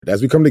As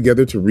we come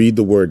together to read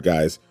the word,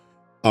 guys,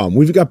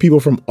 we've got people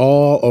from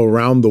all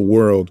around the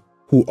world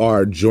who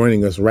are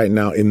joining us right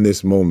now in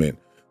this moment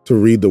to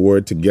read the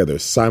word together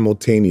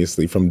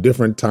simultaneously from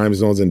different time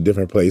zones and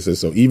different places.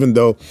 So even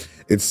though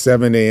it's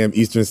 7 a.m.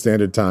 Eastern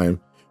Standard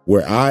Time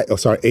where 8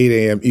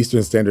 a.m.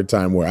 Eastern Standard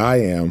Time where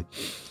I am,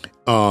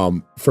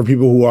 for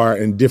people who are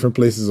in different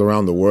places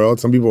around the world,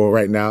 some people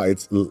right now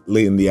it's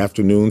late in the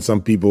afternoon.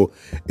 Some people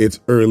it's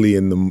earlier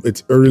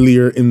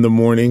in the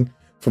morning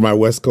for my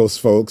West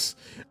Coast folks.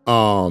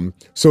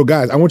 So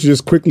guys, I want you to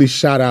just quickly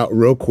shout out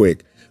real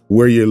quick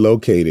where you're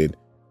located.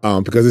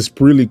 Because it's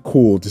really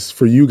cool just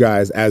for you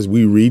guys as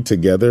we read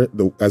together,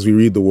 as we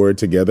read the word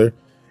together.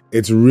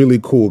 It's really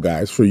cool,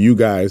 guys, for you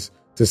guys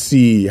to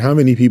see how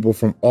many people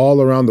from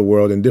all around the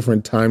world in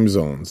different time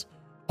zones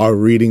are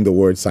reading the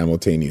word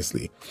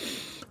simultaneously.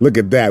 Look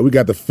at that. We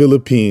got the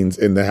Philippines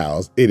in the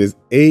house. It is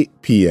 8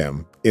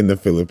 p.m. in the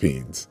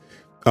Philippines.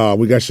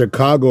 We got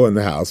Chicago in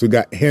the house. We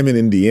got Hammond,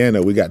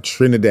 Indiana. We got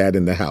Trinidad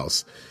in the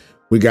house.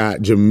 We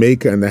got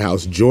Jamaica in the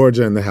house,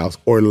 Georgia in the house,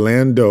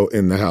 Orlando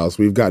in the house.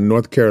 We've got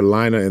North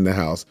Carolina in the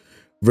house,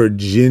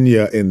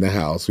 Virginia in the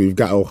house. We've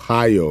got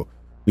Ohio.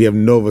 We have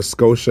Nova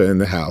Scotia in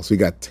the house. We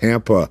got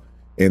Tampa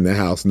in the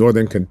house,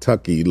 Northern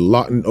Kentucky,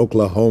 Lawton,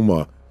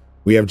 Oklahoma.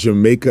 We have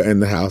Jamaica in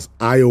the house,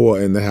 Iowa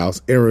in the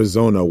house,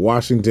 Arizona,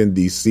 Washington,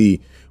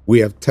 D.C. We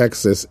have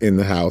Texas in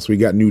the house. We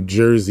got New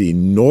Jersey,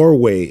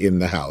 Norway in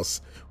the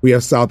house. We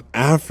have South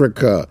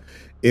Africa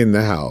in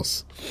the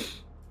house.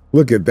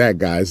 Look at that,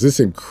 guys.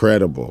 It's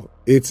incredible.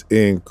 It's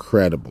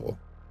incredible.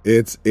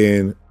 It's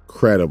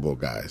incredible,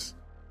 guys,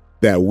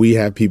 that we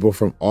have people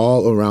from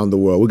all around the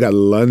world. We got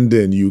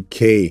London,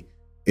 UK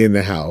in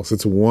the house.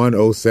 It's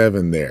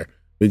 107 there.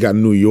 We got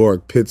New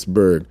York,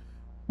 Pittsburgh.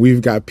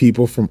 We've got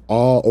people from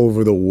all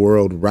over the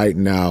world right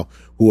now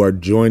who are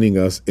joining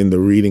us in the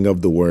reading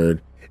of the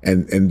word.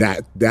 And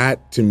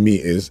that to me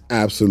is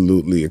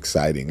absolutely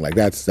exciting. Like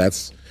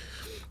that's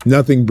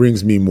nothing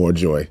brings me more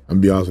joy. I'm gonna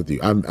be honest with you.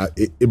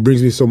 It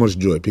brings me so much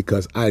joy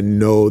because I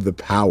know the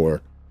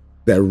power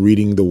that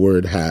reading the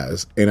word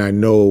has. And I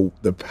know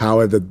the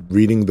power that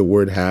reading the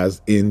word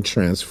has in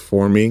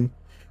transforming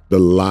the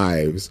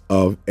lives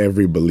of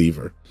every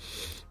believer.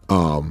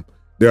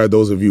 There are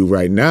those of you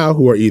right now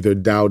who are either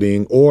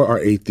doubting or are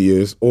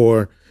atheists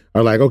or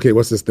are like, okay,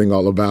 what's this thing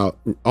all about?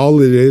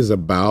 All it is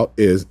about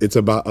is it's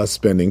about us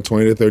spending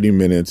 20 to 30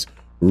 minutes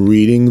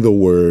reading the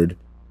word.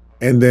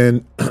 And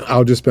then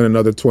I'll just spend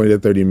another 20 to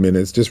 30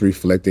 minutes just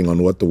reflecting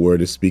on what the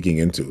word is speaking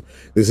into.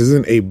 This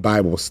isn't a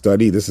Bible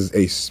study. This is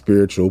a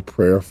spiritual,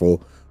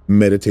 prayerful,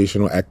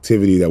 meditational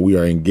activity that we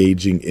are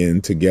engaging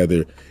in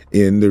together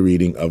in the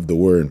reading of the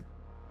word.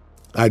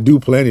 I do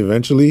plan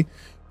eventually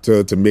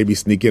to maybe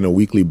sneak in a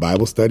weekly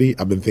Bible study.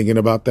 I've been thinking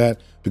about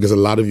that because a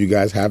lot of you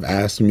guys have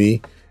asked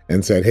me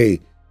and said, hey,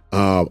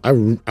 I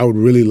would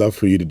really love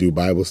for you to do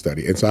Bible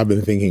study. And so I've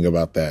been thinking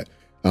about that.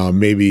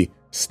 Maybe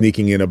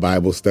sneaking in a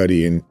Bible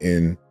study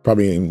in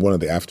probably in one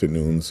of the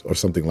afternoons or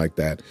something like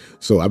that.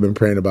 So I've been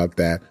praying about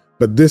that.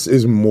 But this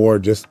is more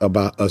just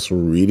about us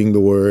reading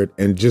the word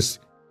and just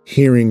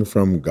hearing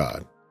from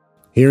God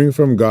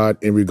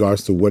in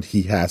regards to what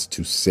he has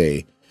to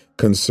say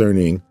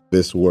concerning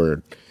this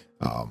word.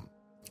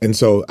 And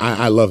so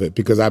I love it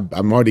because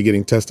I'm already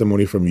getting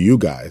testimony from you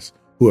guys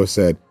who have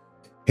said,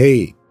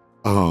 hey,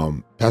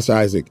 Pastor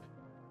Isaac,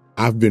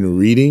 I've been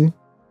reading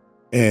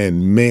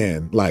and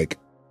man, like,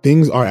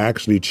 things are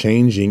actually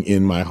changing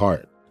in my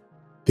heart.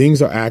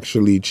 Things are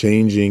actually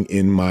changing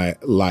in my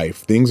life.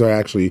 Things are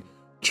actually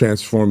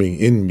transforming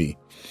in me.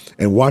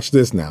 And watch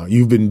this now.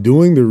 You've been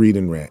doing the read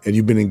and rant and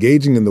you've been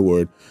engaging in the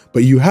word,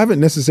 but you haven't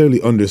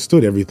necessarily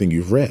understood everything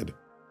you've read,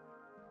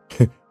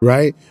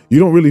 right? You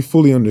don't really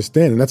fully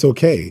understand, and that's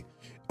okay.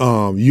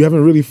 You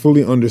haven't really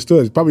fully understood.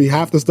 It's probably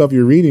half the stuff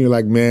you're reading. You're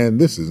like, man,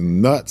 this is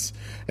nuts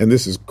and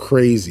this is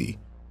crazy,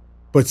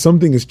 but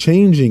something is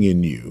changing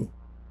in you.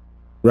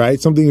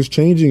 Right? Something is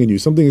changing in you.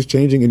 Something is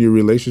changing in your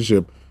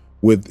relationship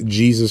with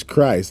Jesus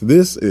Christ.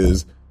 This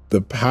is the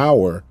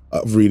power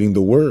of reading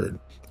the word.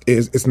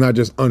 It's not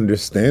just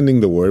understanding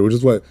the word, which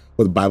is what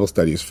Bible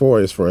study is for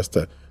us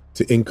to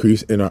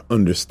increase in our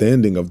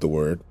understanding of the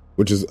word,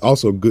 which is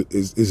also good,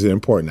 is an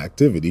important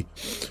activity.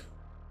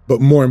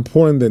 But more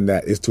important than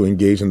that is to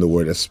engage in the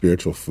word as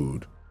spiritual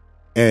food.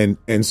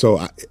 And so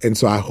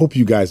I hope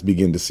you guys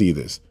begin to see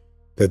this,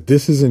 that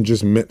this isn't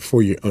just meant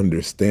for your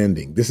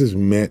understanding. This is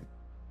meant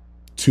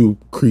to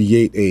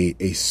create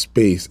a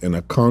space and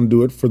a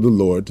conduit for the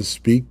Lord to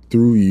speak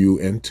through you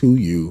and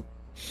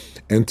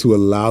to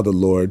allow the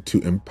Lord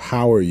to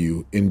empower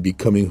you in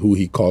becoming who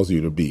he calls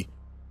you to be.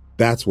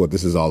 That's what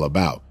this is all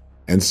about.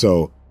 And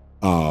so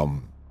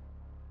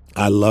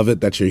I love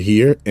it that you're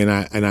here, and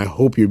I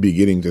hope you're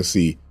beginning to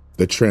see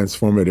the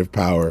transformative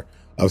power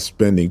of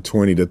spending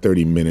 20 to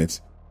 30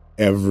 minutes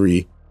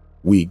every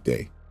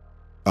weekday,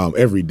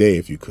 every day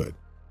if you could.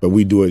 But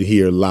we do it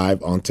here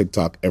live on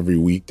TikTok every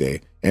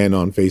weekday and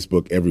on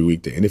Facebook every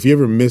weekday. And if you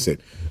ever miss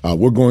it,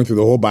 we're going through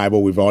the whole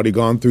Bible. We've already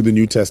gone through the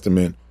New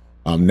Testament.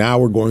 Now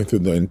we're going through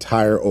the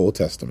entire Old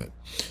Testament.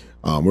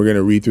 We're going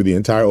to read through the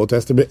entire Old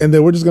Testament, and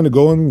then we're just going to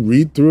go and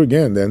read through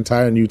again the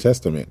entire New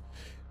Testament.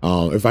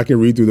 If I can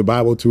read through the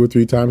Bible 2 or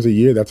 3 times a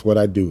year, that's what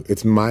I do.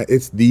 It's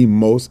the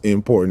most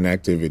important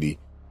activity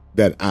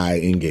that I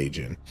engage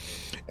in.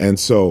 And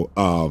so,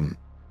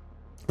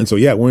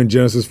 yeah, we're in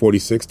Genesis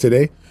 46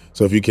 today.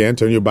 So if you can,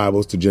 turn your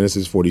Bibles to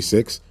Genesis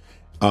 46.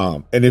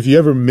 And if you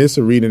ever miss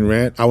a read and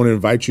rant, I want to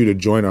invite you to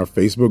join our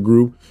Facebook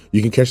group.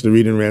 You can catch the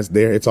read and rants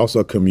there. It's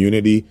also a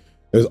community.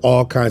 There's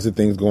all kinds of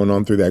things going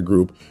on through that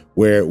group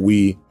where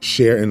we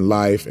share in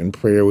life and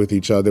prayer with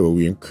each other, where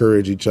we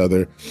encourage each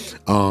other.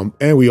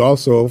 And we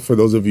also, for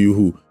those of you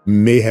who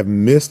may have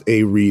missed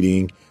a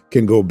reading,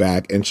 can go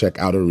back and check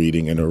out a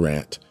reading and a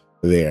rant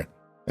there.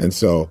 And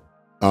so,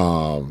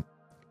 and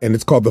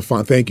it's called The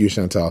Font. Thank you,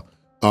 Chantal.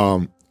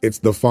 It's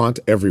The Font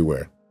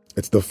Everywhere.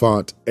 It's The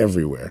Font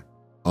Everywhere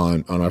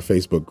on our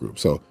Facebook group.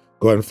 So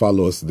go ahead and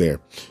follow us there.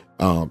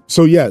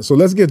 So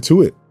let's get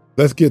to it.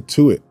 Let's get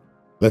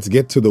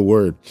to the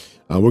word.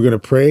 We're going to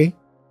pray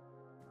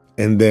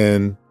and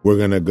then we're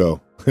going to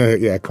go.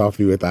 Yeah,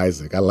 coffee with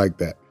Isaac. I like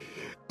that.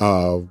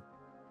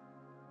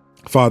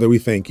 Father, we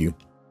thank you,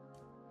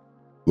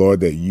 Lord,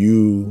 that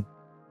you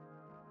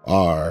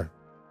are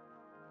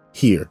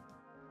here.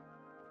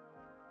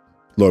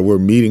 Lord, we're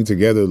meeting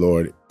together,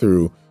 Lord,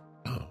 through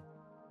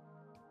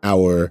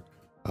our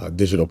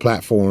digital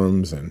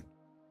platforms, and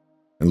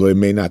Lord, it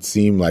may not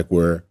seem like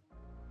we're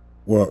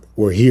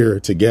here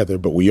together,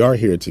 but we are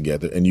here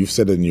together. And you've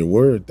said in your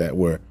word that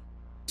where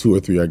 2 or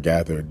 3 are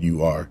gathered,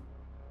 you are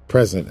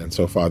present. And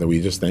so, Father,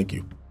 we just thank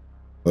you,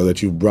 Lord,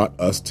 that you've brought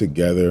us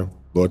together,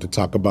 Lord, to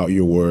talk about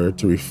your word,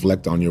 to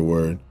reflect on your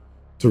word,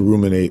 to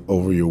ruminate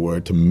over your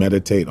word, to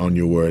meditate on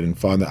your word. And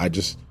Father, I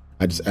just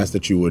ask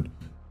that you would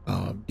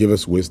give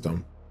us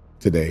wisdom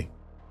today,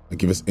 and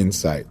give us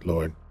insight,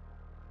 Lord.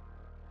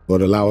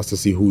 Lord, allow us to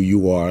see who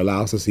you are.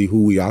 Allow us to see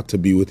who we ought to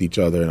be with each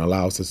other, and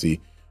allow us to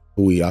see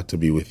who we ought to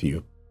be with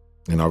you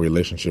in our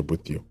relationship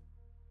with you.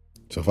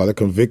 So, Father,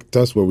 convict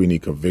us where we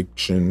need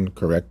conviction,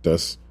 correct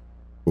us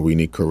where we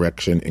need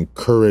correction,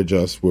 encourage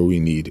us where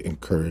we need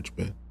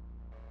encouragement.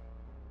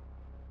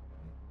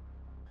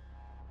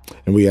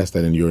 And we ask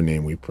that in your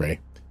name we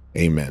pray.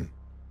 Amen.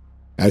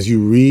 As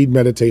you read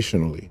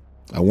meditationally,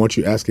 I want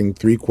you asking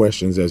 3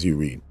 questions as you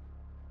read.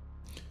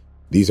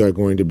 These are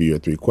going to be your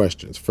 3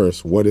 questions.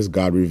 First, what is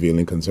God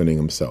revealing concerning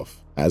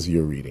himself as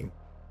you're reading?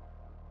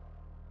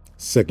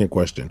 Second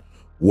question,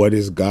 what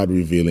is God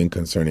revealing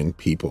concerning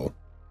people?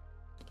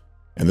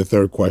 And the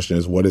third question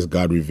is, what is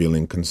God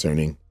revealing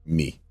concerning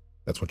me?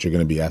 That's what you're going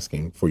to be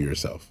asking for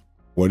yourself.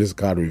 What is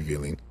God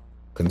revealing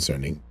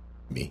concerning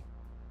me?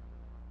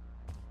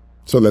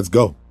 So let's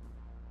go.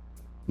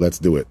 Let's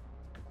do it.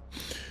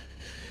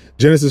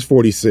 Genesis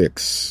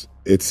 46,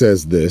 it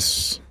says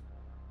this.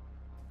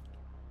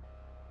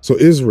 So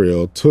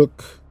Israel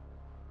took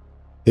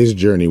his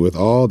journey with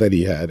all that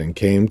he had and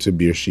came to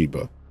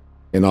Beersheba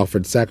and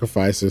offered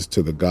sacrifices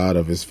to the God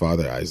of his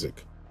father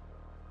Isaac.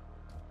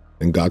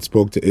 And God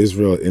spoke to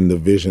Israel in the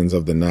visions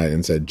of the night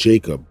and said,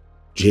 Jacob,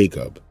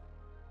 Jacob.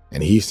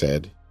 And he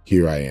said,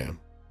 Here I am.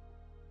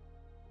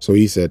 So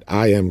he said,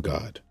 I am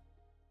God,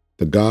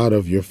 the God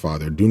of your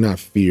father. Do not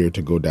fear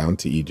to go down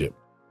to Egypt,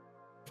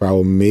 for I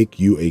will make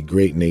you a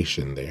great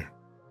nation there.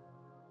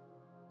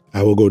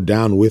 I will go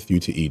down with you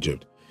to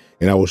Egypt,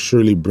 and I will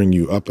surely bring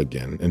you up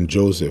again, and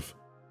Joseph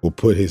will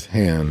put his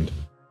hand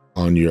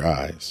on your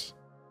eyes.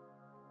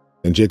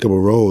 And Jacob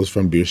arose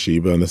from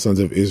Beersheba, and the sons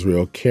of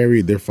Israel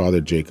carried their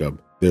father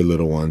Jacob, their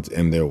little ones,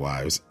 and their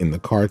wives in the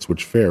carts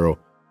which Pharaoh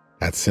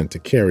had sent to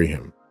carry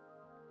him.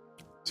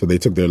 So they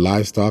took their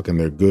livestock and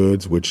their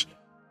goods, which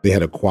they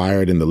had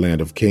acquired in the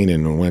land of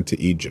Canaan, and went to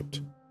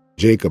Egypt,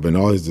 Jacob and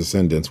all his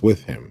descendants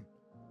with him,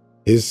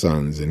 his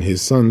sons and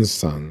his sons'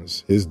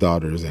 sons, his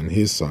daughters and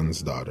his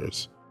sons'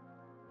 daughters.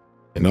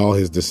 And all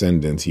his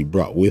descendants he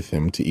brought with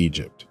him to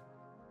Egypt.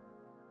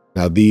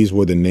 Now these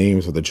were the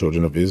names of the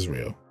children of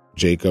Israel,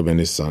 Jacob and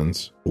his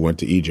sons, who went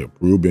to Egypt.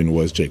 Reuben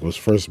was Jacob's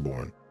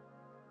firstborn.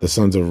 The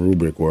sons of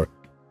Reuben were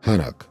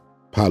Hanak,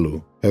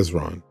 Palu,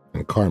 Hezron,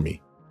 and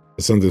Carmi.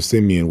 The sons of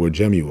Simeon were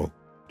Jemuel,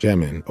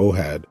 Jamin,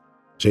 Ohad,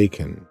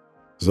 Jachin,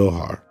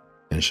 Zohar,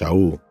 and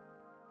Shaul,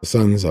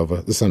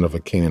 the son of a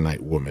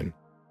Canaanite woman.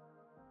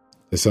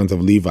 The sons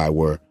of Levi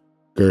were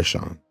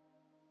Gershon,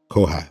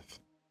 Kohath,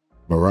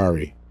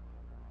 Merari.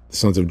 The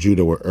sons of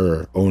Judah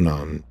were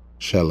Onan,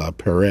 Shelah,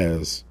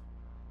 Perez,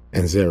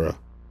 and Zerah.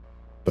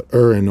 But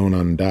and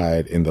Onan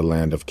died in the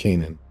land of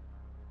Canaan.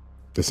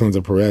 The sons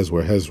of Perez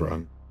were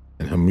Hezron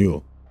and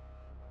Hamuel.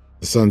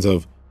 The sons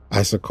of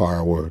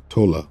Issachar were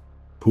Tola,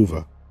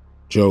 Puva,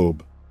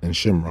 Job, and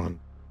Shimron.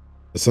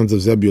 The sons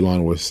of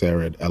Zebulun were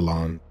Sered,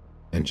 Elon,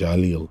 and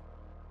Jalil.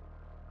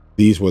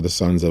 These were the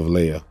sons of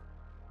Leah,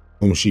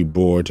 whom she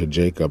bore to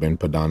Jacob in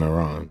Padan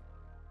Aram,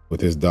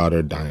 with his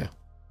daughter Dinah.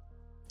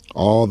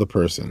 All the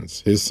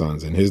persons, his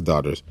sons and his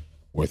daughters,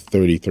 were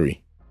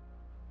 33.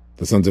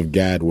 The sons of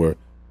Gad were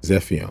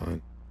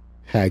Zephion,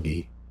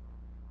 Hagi,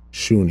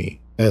 Shuni,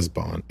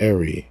 Esbon,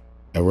 Eri,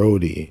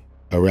 Erodi,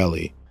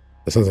 Areli.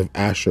 The sons of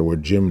Asher were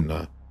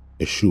Jimnah,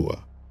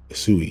 Yeshua,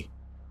 Isui.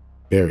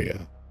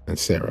 Beriah, and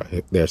Sarah,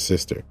 their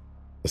sister.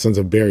 The sons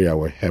of Beriah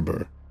were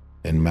Heber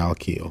and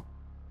Malchiel.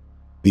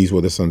 These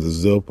were the sons of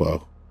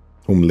Zilpah,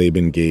 whom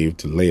Laban gave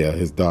to Leah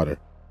his daughter,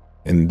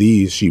 and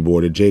these she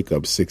bore to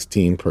Jacob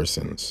 16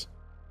 persons.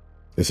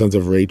 The sons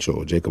of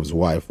Rachel, Jacob's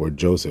wife, were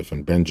Joseph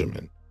and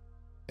Benjamin.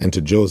 And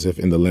to Joseph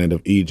in the land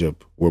of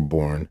Egypt were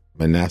born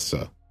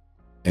Manasseh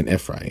and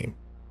Ephraim,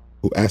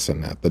 who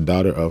Asenath, the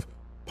daughter of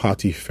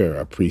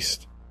Potipharah,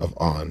 priest of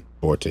On,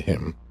 bore to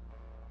him.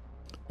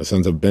 The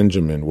sons of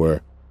Benjamin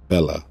were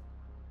Bela,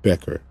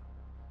 Becher,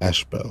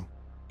 Ashbel,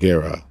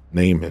 Gera,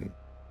 Naaman,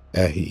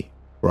 Ahi,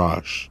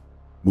 Rosh,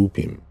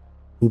 Mupim,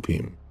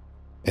 Hupim,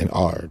 and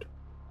Ard.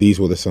 These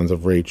were the sons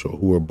of Rachel,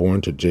 who were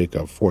born to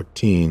Jacob,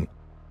 14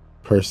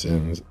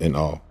 persons in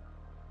all.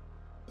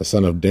 The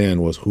son of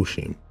Dan was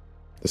Hushim.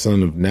 The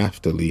son of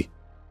Naphtali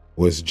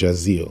was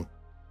Jaziel,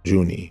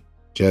 Juni,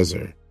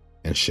 Jezer,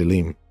 and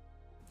Shalim.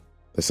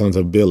 The sons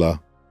of Bilhah,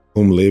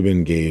 whom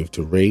Laban gave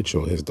to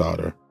Rachel his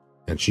daughter,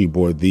 and she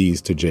bore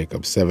these to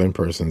Jacob, 7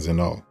 persons in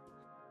all.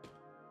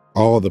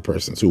 All the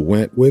persons who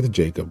went with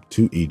Jacob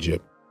to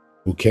Egypt,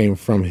 who came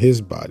from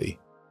his body,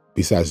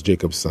 besides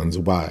Jacob's sons'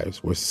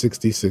 wives, were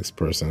 66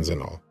 persons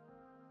in all.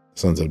 The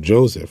sons of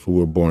Joseph, who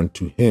were born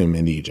to him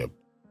in Egypt,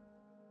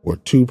 were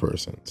 2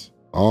 persons.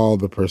 All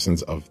the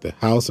persons of the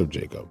house of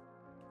Jacob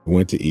who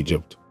went to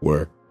Egypt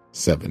were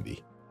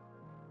 70.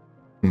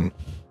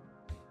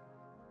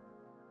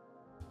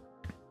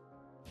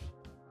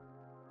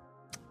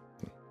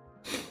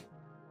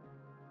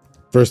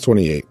 Verse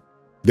 28.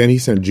 Then he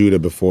sent Judah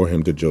before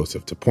him to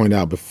Joseph to point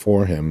out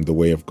before him the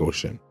way of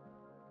Goshen.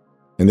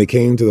 And they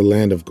came to the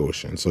land of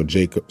Goshen. So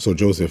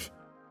Joseph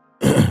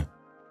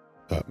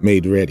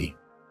made ready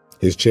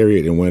his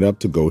chariot and went up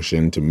to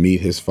Goshen to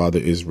meet his father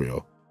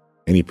Israel.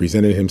 And he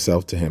presented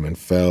himself to him and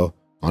fell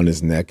on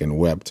his neck and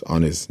wept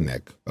on his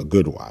neck a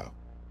good while.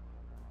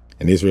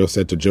 And Israel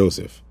said to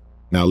Joseph,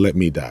 Now let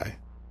me die,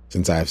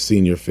 since I have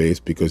seen your face,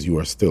 because you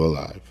are still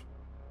alive.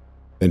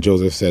 Then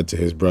Joseph said to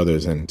his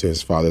brothers and to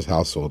his father's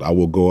household, I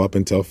will go up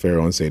and tell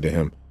Pharaoh and say to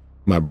him,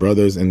 My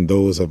brothers and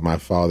those of my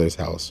father's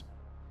house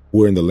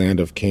who are in the land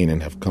of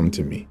Canaan have come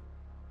to me.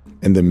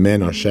 And the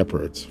men are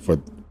shepherds,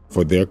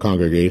 for their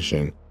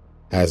congregation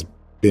has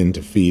been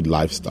to feed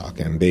livestock,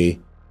 and they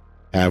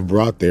have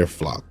brought their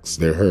flocks,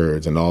 their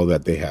herds, and all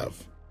that they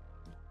have.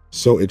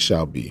 So it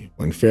shall be,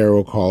 when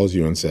Pharaoh calls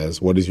you and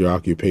says, What is your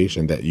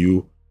occupation? That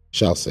you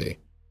shall say,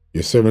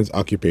 Your servant's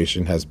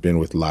occupation has been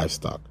with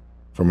livestock,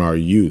 from our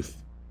youth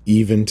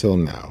even till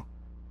now.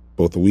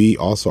 Both we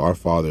also our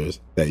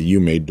fathers, that you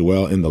may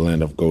dwell in the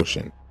land of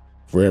Goshen.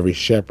 For every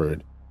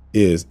shepherd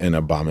is an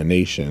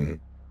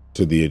abomination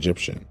to the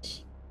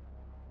Egyptians.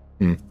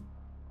 Then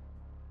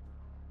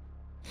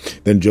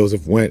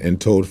Joseph went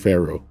and told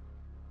Pharaoh,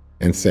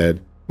 and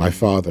said, My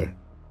father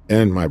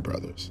and my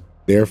brothers,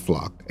 their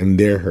flock and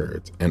their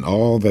herds, and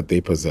all that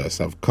they possess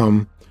have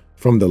come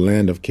from the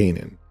land of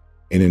Canaan,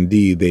 and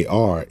indeed they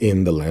are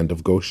in the land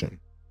of Goshen.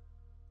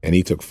 And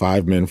he took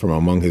 5 men from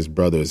among his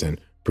brothers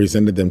and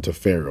presented them to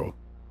Pharaoh.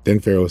 Then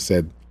Pharaoh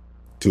said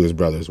to his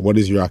brothers, What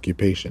is your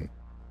occupation?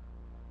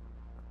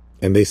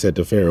 And they said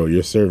to Pharaoh,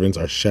 Your servants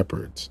are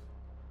shepherds,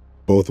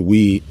 both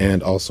we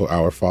and also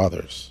our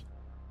fathers.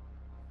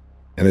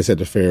 And they said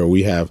to Pharaoh,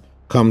 We have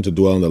come to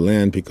dwell in the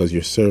land because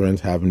your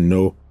servants have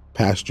no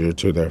pasture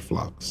to their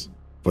flocks,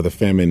 for the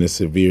famine is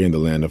severe in the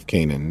land of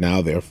Canaan.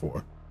 Now,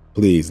 therefore,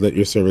 please let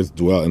your servants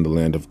dwell in the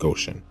land of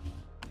Goshen.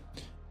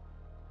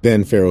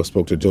 Then Pharaoh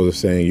spoke to Joseph,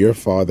 saying, Your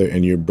father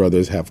and your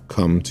brothers have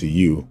come to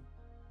you.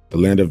 The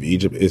land of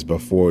Egypt is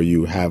before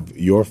you. Have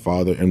your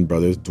father and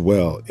brothers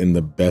dwell in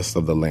the best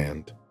of the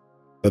land.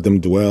 Let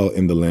them dwell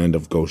in the land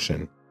of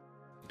Goshen.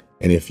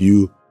 And if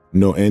you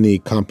know any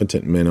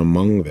competent men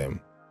among them,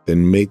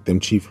 then make them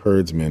chief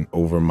herdsmen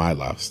over my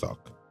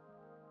livestock.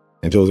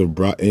 And Joseph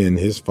brought in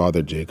his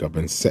father Jacob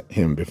and set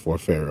him before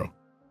Pharaoh.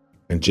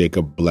 And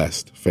Jacob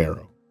blessed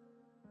Pharaoh.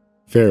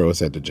 Pharaoh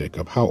said to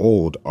Jacob, How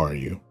old are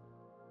you?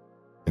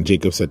 And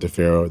Jacob said to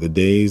Pharaoh, The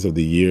days of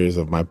the years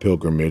of my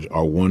pilgrimage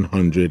are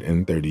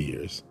 130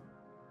 years.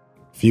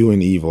 Few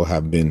and evil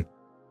have been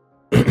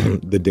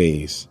the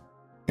days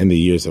and the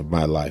years of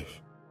my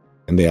life,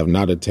 and they have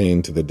not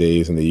attained to the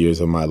days and the years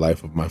of my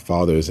life of my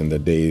fathers in the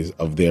days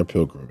of their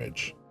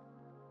pilgrimage.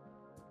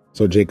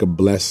 So Jacob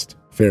blessed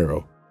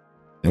Pharaoh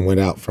and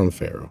went out from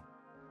Pharaoh.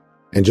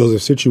 And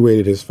Joseph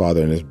situated his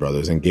father and his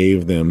brothers and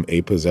gave them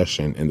a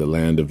possession in the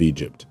land of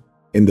Egypt,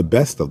 in the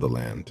best of the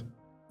land,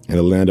 in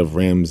the land of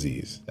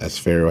Ramses, as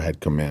Pharaoh had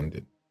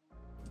commanded.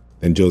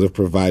 Then Joseph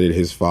provided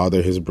his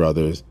father, his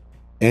brothers,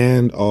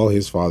 and all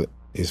his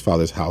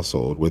father's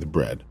household with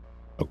bread,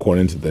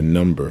 according to the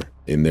number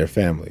in their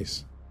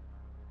families.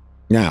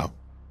 Now,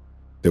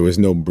 there was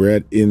no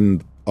bread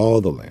in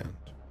all the land,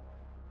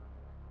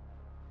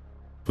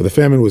 for the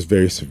famine was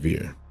very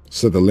severe.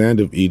 So the land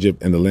of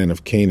Egypt and the land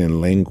of Canaan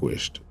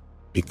languished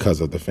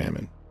because of the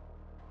famine.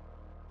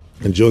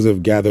 And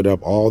Joseph gathered up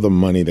all the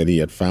money that he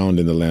had found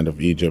in the land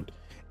of Egypt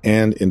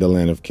and in the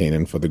land of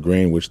Canaan for the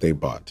grain which they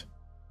bought.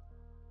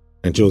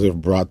 And Joseph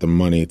brought the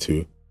money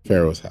to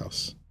Pharaoh's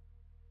house.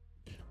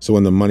 So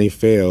when the money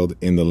failed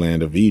in the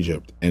land of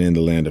Egypt and in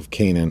the land of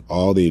Canaan,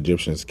 all the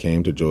Egyptians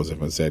came to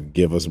Joseph and said,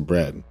 "Give us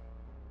bread,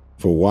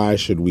 for why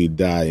should we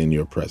die in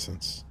your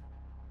presence?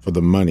 For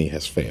the money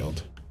has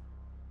failed."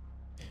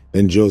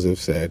 Then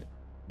Joseph said,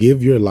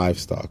 "Give your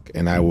livestock,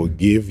 and I will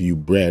give you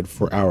bread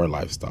for our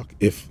livestock,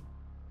 if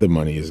the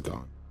money is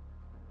gone."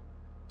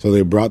 So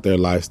they brought their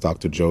livestock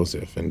to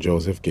Joseph, and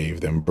Joseph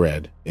gave them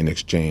bread in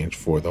exchange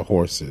for the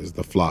horses,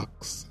 the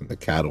flocks, and the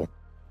cattle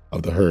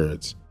of the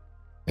herds,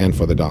 and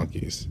for the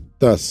donkeys.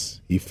 Thus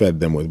he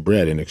fed them with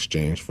bread in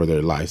exchange for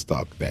their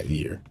livestock that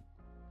year.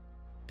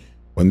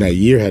 When that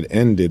year had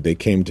ended, they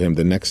came to him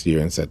the next year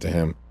and said to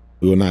him,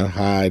 "We will not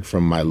hide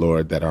from my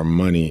lord that our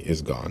money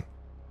is gone.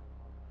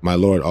 My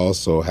lord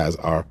also has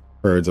our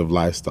herds of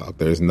livestock.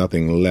 There is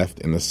nothing left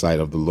in the sight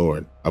of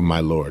my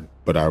lord,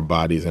 but our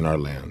bodies and our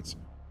lands.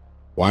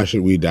 Why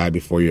should we die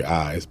before your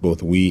eyes,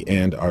 both we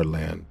and our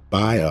land?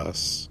 Buy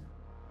us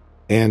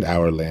and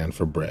our land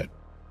for bread,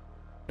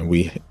 and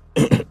we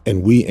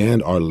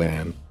and our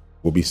land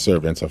will be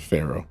servants of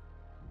Pharaoh.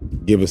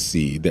 Give us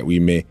seed that we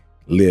may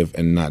live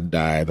and not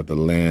die, that the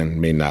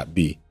land may not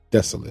be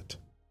desolate."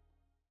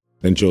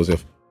 Then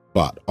Joseph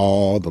bought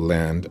all the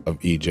land of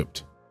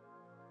Egypt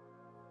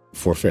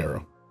for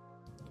Pharaoh.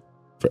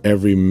 For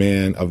every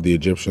man of the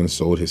Egyptians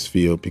sold his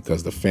field,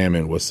 because the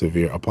famine was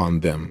severe upon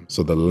them.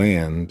 So the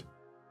land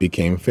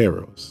became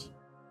Pharaoh's.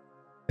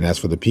 And as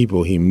for the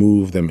people, he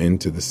moved them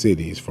into the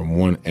cities from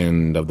one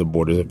end of the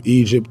borders of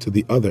Egypt to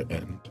the other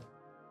end.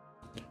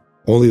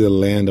 Only the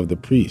land of the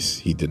priests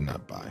he did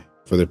not buy,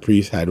 for the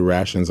priests had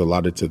rations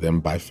allotted to them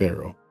by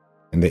Pharaoh,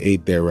 and they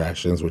ate their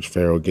rations which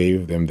Pharaoh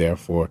gave them.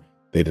 Therefore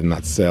they did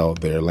not sell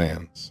their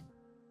lands.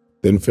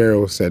 Then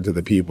Pharaoh said to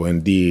the people,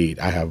 "Indeed,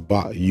 I have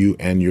bought you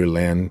and your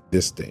land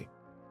this day."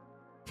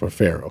 For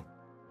Pharaoh,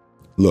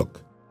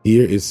 "Look,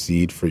 here is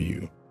seed for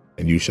you,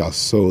 and you shall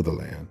sow the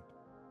land.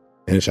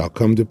 And it shall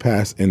come to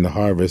pass in the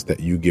harvest that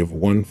you give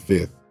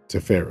 1/5 to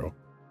Pharaoh.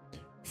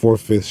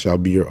 4/5 shall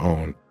be your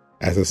own,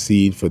 as a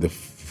seed for the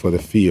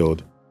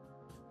field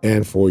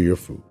and for your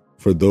food,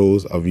 for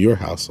those of your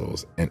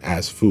households, and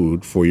as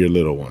food for your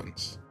little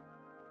ones."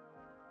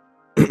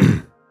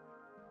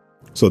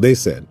 So they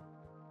said,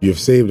 "You have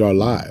saved our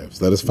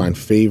lives. Let us find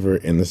favor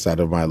in the sight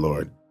of my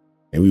lord,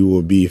 and we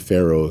will be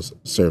Pharaoh's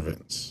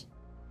servants."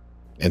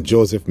 And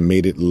Joseph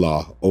made it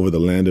law over the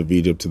land of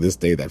Egypt to this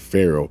day that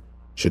Pharaoh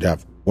should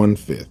have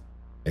 1/5,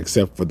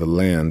 except for the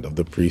land of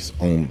the priests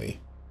only,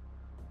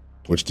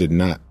 which did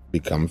not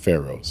become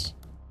Pharaoh's.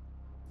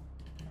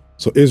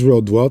 So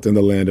Israel dwelt in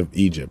the land of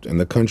Egypt and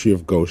the country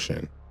of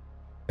Goshen,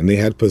 and they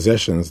had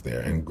possessions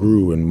there and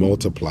grew and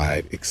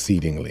multiplied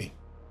exceedingly.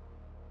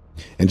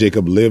 And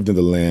Jacob lived in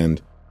the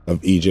land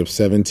of Egypt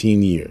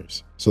 17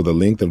 years. So the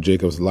length of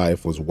Jacob's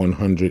life was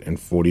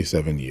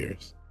 147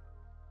 years.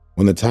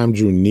 When the time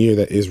drew near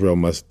that Israel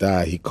must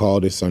die, he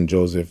called his son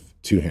Joseph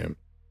to him.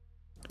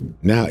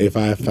 "Now, if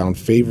I have found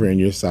favor in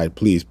your sight,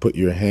 please put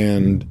your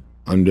hand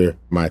under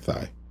my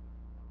thigh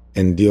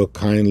and deal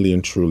kindly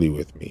and truly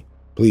with me.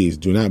 Please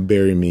do not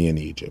bury me in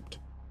Egypt,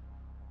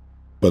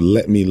 but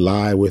let me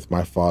lie with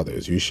my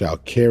fathers. You shall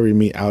carry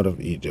me out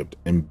of Egypt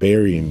and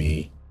bury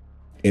me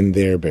in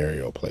their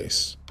burial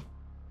place."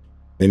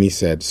 Then he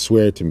said,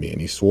 "Swear to me."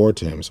 And he swore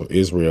to him. So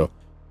Israel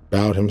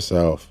bowed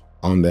himself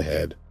on the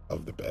head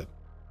of the bed.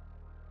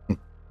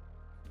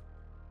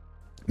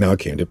 Now it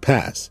came to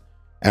pass,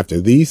 after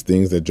these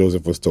things, that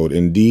Joseph was told,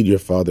 "Indeed, your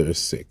father is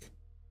sick."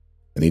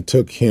 And he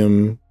took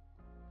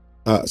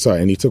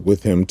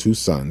with him 2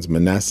 sons,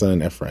 Manasseh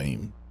and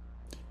Ephraim.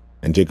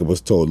 And Jacob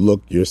was told,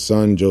 "Look, your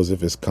son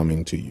Joseph is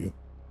coming to you."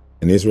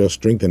 And Israel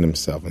strengthened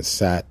himself and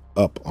sat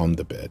up on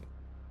the bed.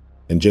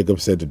 And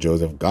Jacob said to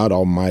Joseph, "God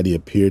Almighty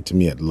appeared to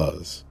me at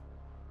Luz,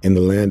 in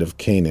the land of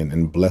Canaan,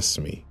 and blessed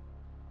me,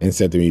 and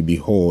said to me,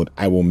 Behold,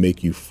 I will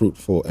make you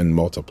fruitful and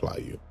multiply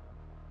you.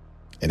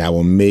 And I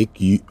will make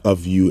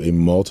of you a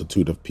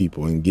multitude of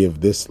people, and give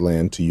this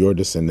land to your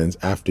descendants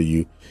after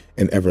you,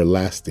 an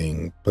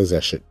everlasting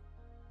possession.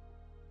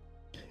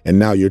 And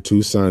now your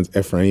 2 sons,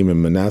 Ephraim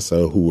and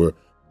Manasseh, who were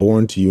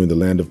born to you in the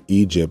land of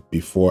Egypt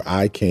before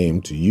I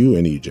came to you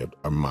in Egypt,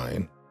 are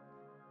mine.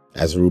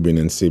 As Reuben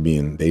and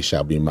Simeon, they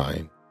shall be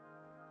mine.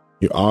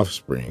 Your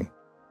offspring,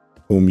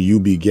 whom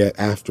you beget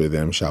after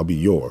them, shall be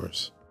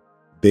yours.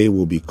 They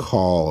will be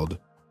called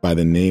by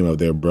the name of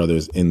their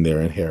brothers in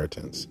their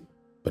inheritance.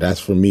 But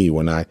as for me,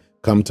 when I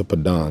come to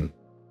Padan,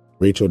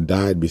 Rachel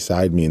died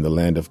beside me in the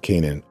land of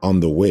Canaan on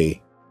the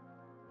way,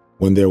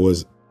 when there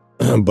was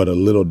but a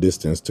little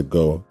distance to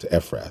go to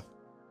Ephrath.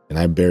 And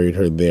I buried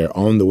her there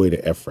on the way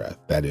to Ephrath,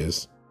 that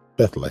is,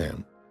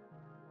 Bethlehem.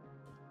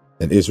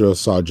 And Israel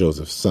saw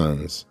Joseph's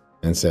sons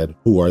and said,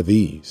 Who are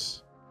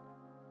these?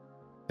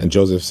 And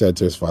Joseph said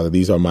to his father,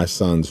 These are my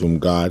sons whom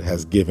God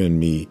has given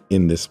me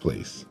in this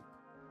place.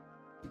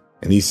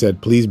 And he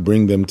said, Please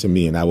bring them to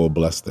me, and I will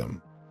bless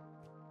them.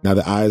 Now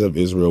the eyes of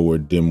Israel were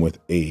dim with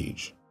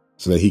age,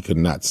 so that he could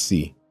not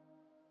see.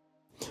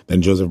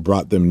 Then Joseph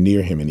brought them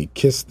near him, and he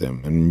kissed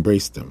them and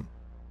embraced them.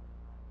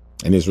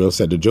 And Israel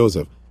said to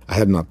Joseph, I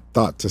had not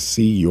thought to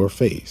see your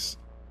face,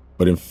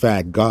 but in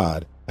fact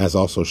God has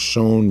also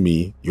shown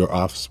me your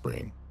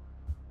offspring.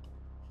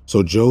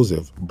 So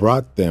Joseph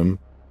brought them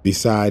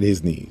beside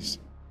his knees,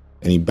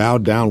 and he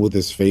bowed down with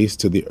his face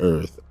to the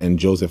earth, and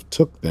Joseph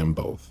took them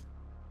both,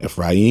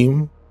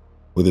 Ephraim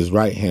with his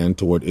right hand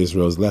toward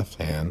Israel's left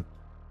hand,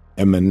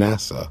 and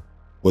Manasseh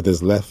with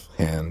his left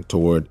hand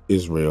toward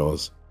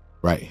Israel's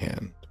right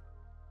hand.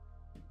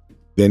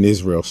 Then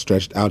Israel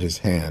stretched out his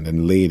hand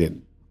and laid it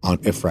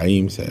on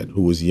Ephraim's head,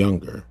 who was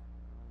younger,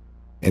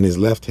 and his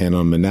left hand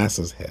on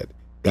Manasseh's head,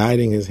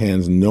 guiding his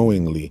hands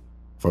knowingly,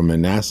 for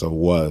Manasseh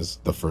was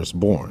the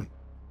firstborn.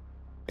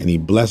 And he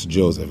blessed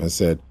Joseph and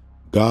said,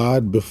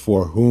 God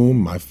before whom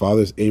my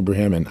fathers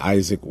Abraham and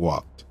Isaac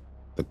walked,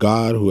 the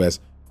God who has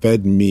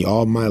fed me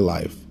all my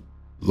life,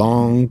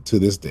 long to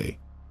this day,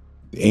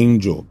 the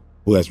angel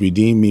who has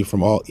redeemed me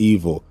from all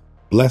evil,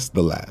 bless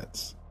the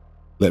lads.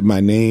 Let my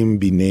name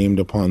be named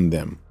upon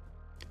them,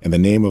 and the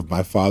name of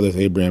my fathers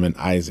Abraham and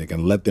Isaac,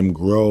 and let them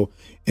grow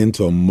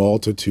into a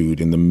multitude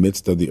in the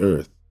midst of the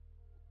earth.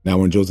 Now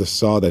when Joseph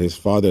saw that his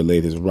father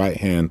laid his right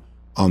hand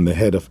on the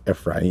head of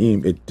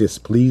Ephraim, it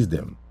displeased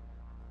him.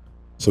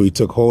 So he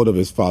took hold of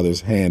his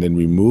father's hand and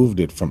removed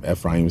it from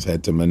Ephraim's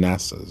head to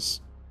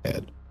Manasseh's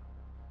head.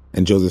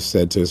 And Joseph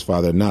said to his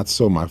father, Not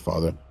so, my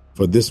father,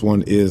 for this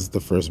one is the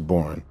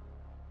firstborn.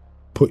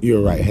 Put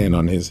your right hand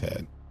on his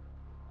head.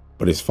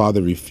 But his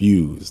father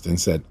refused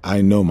and said,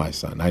 I know, my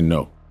son, I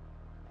know.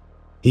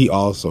 He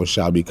also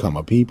shall become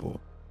a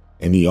people,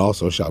 and he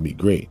also shall be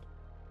great.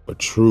 But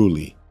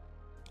truly,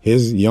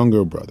 his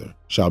younger brother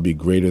shall be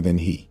greater than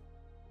he,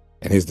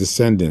 and his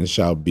descendants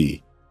shall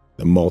be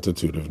the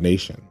multitude of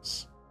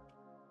nations.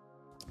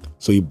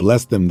 So he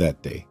blessed them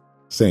that day,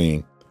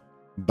 saying,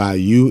 By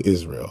you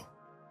Israel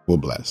will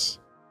bless,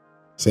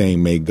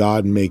 saying, May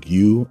God make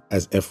you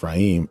as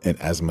Ephraim and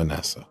as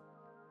Manasseh.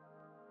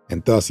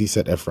 And thus he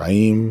set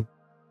Ephraim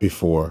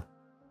before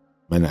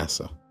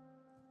Manasseh.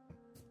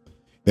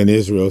 Then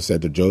Israel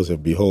said to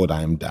Joseph, Behold,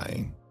 I am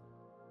dying,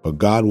 but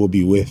God will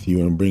be with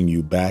you and bring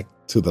you back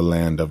to the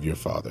land of your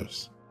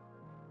fathers.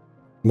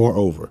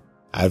 Moreover,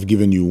 I have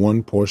given you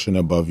one portion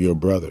above your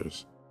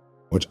brothers,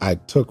 which I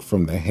took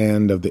from the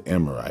hand of the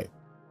Amorite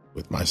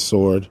with my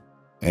sword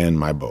and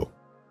my bow.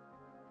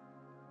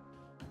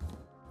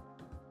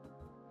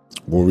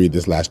 We'll read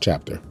this last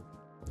chapter.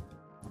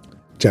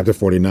 Chapter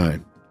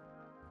 49.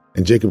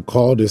 And Jacob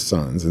called his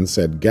sons and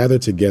said, Gather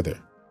together,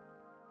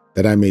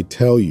 that I may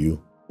tell you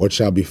what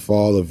shall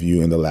befall of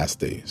you in the last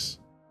days.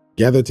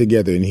 Gather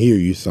together and hear,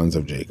 you sons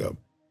of Jacob,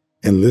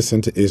 and listen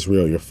to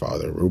Israel your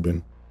father.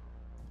 Reuben,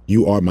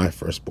 you are my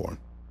firstborn.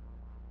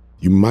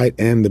 My might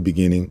and the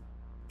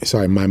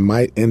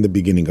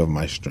beginning of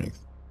my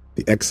strength,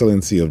 the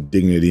excellency of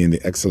dignity and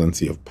the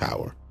excellency of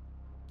power.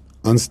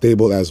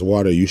 Unstable as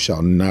water you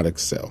shall not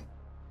excel,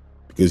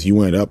 because you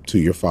went up to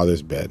your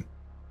father's bed,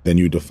 then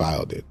you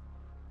defiled it.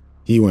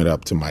 He went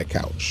up to my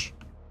couch.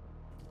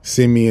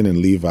 Simeon and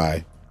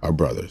Levi are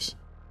brothers.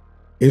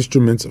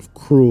 Instruments of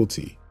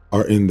cruelty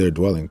are in their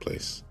dwelling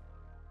place.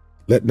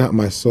 Let not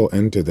my soul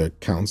enter their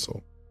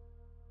council.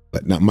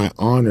 Let not my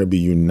honor be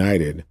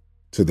united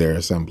to their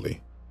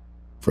assembly.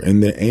 For in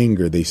their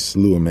anger they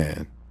slew a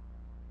man,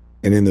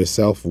 and in their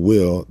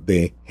self-will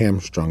they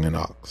hamstrung an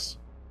ox.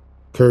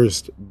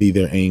 Cursed be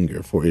their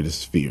anger, for it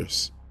is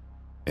fierce,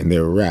 and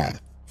their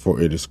wrath, for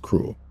it is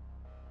cruel.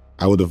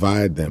 I will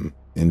divide them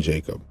in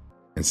Jacob,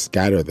 and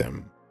scatter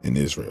them in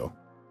Israel.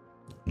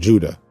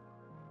 Judah,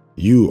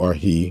 you are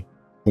he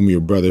whom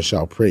your brother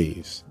shall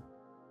praise.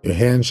 Your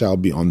hand shall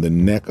be on the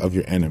neck of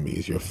your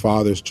enemies. Your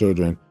father's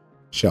children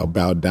shall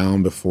bow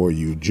down before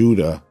you.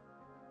 Judah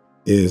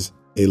is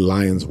a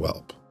lion's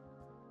whelp.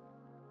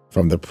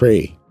 From the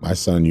prey, my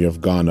son, you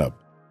have gone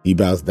up. He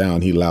bows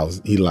down, he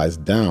lies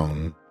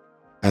down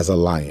as a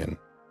lion.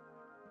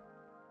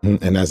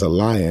 And as a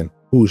lion,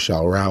 who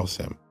shall rouse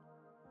him?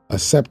 A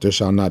scepter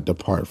shall not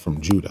depart from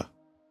Judah,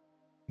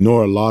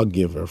 nor a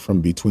lawgiver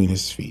from between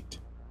his feet,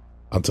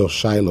 until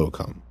Shiloh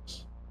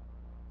comes.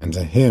 And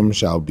to him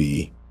shall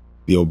be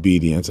the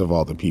obedience of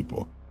all the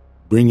people,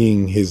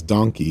 bringing his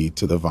donkey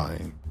to the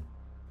vine,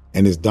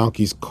 and his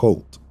donkey's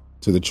colt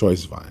to the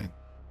choice vine.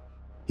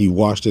 He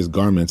washed his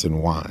garments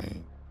in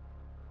wine,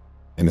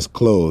 and his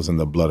clothes in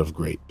the blood of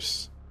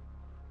grapes.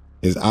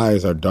 His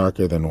eyes are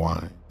darker than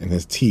wine, and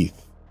his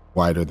teeth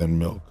whiter than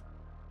milk.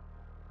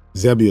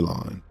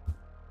 Zebulun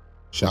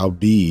shall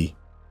be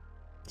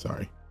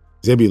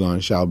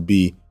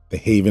the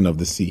haven of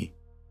the sea.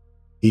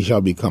 He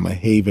shall become a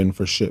haven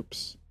for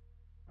ships,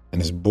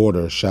 and his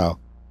border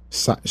shall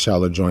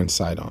adjoin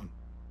Sidon.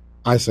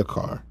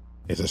 Issachar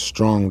is a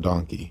strong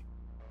donkey,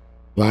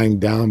 lying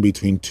down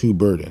between two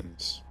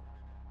burdens.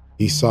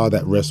 He saw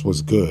that rest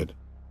was good,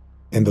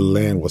 and the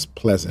land was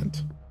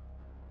pleasant.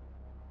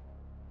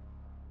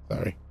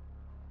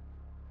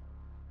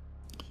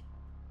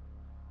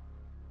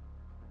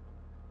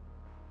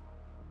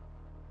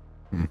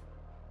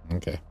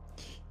 Okay.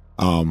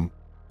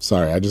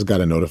 Sorry, I just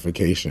got a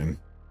notification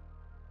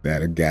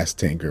that a gas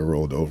tanker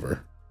rolled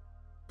over.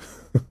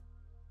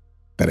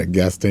 That a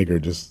gas tanker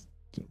just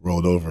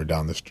rolled over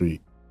down the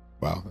street.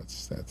 Wow,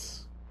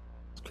 that's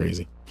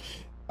crazy.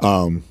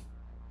 I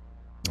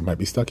might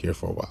be stuck here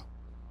for a while.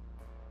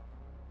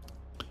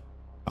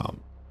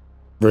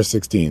 Verse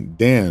 16,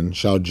 Dan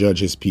shall judge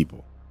his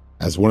people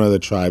as one of the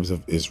tribes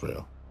of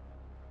Israel.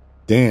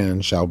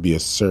 Dan shall be a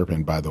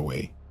serpent by the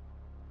way,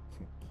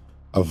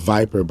 a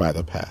viper by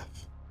the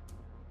path,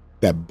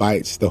 that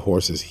bites the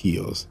horse's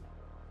heels,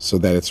 so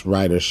that its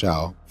rider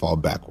shall fall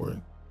backward.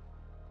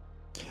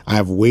 I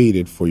have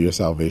waited for your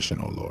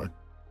salvation, O Lord.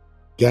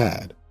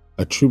 Gad,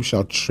 a troop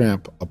shall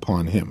tramp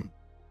upon him,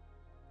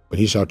 but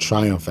he shall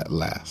triumph at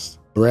last.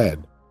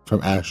 Bread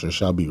from Asher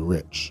shall be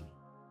rich,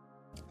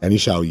 and he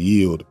shall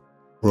yield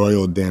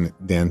royal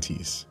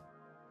dainties.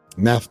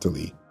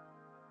 Naphtali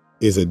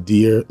is a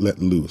deer let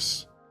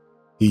loose.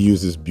 He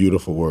uses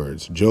beautiful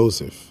words.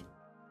 Joseph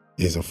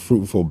is a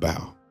fruitful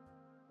bough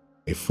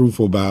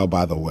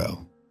by the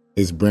well.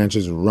 His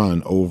branches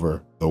run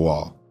over the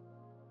wall.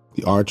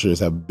 The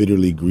archers have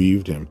bitterly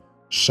grieved him,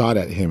 shot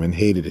at him and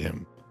hated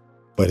him,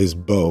 but his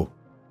bow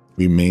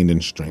remained in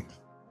strength.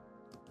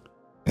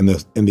 And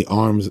the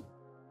arms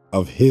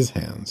of his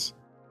hands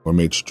were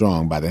made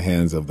strong by the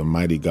hands of the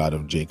mighty God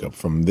of Jacob.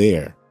 From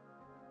there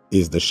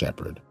is the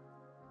shepherd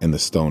and the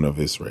stone of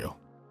Israel.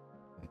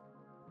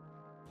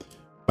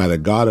 By the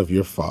God of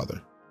your father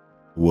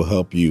who will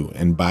help you,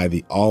 and by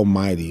the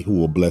Almighty who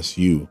will bless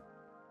you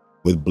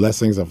with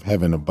blessings of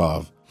heaven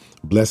above,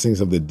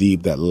 blessings of the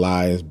deep that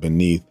lies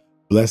beneath,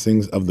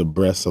 blessings of the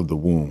breasts of the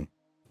womb.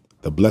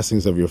 The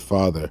blessings of your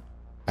father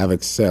have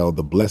excelled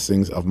the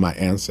blessings of my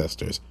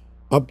ancestors,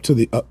 up to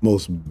the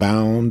utmost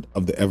bound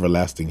of the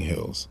everlasting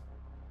hills.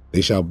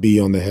 They shall be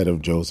on the head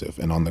of Joseph,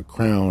 and on the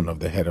crown of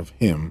the head of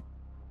him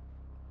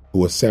who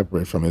was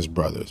separate from his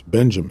brothers.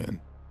 Benjamin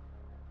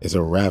is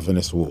a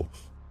ravenous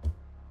wolf.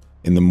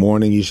 In the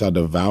morning he shall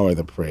devour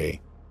the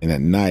prey, and at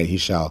night he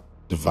shall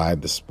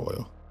divide the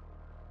spoil.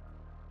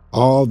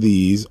 All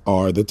these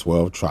are the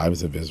 12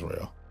 tribes of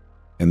Israel,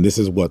 and this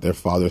is what their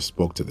father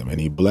spoke to them, and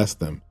he blessed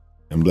them,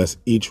 and blessed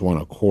each one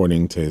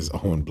according to his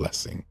own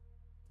blessing.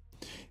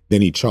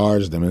 Then he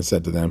charged them and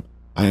said to them,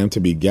 I am to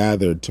be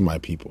gathered to my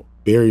people.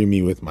 Bury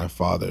me with my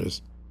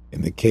fathers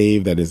in the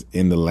cave that is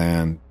in the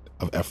land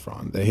of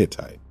Ephron the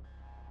Hittite,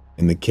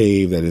 in the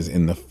cave that is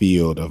in the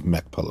field of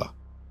Machpelah,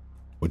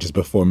 which is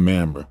before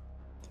Mamre,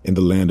 in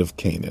the land of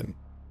Canaan,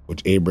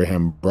 which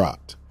Abraham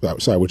bought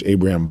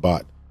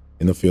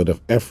in the field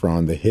of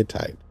Ephron the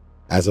Hittite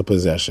as a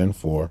possession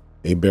for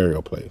a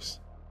burial place.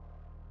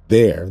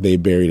 There they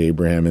buried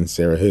Abraham and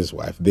Sarah his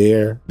wife.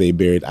 There they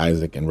buried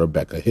Isaac and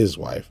Rebekah his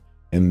wife.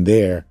 And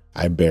there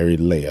I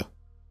buried Leah.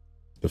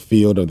 The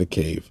field of the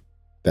cave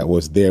that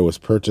was there was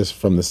purchased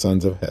from the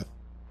sons of Heth.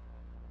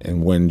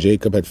 And when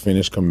Jacob had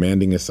finished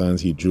commanding his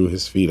sons, he drew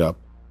his feet up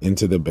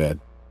into the bed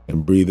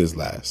and breathed his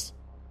last,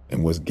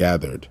 and was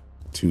gathered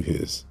to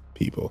his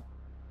people.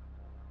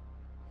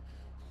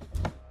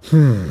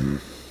 We're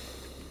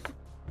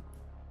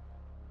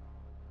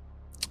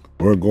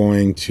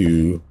going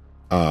to,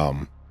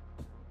 I'm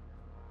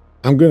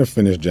going to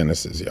finish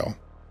Genesis, y'all.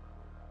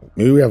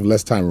 Maybe we have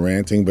less time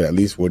ranting, but at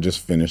least we'll just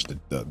finish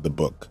the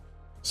book.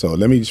 So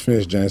let me just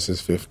finish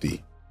Genesis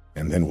 50,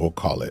 and then we'll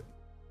call it.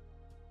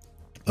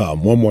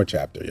 One more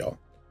chapter, y'all.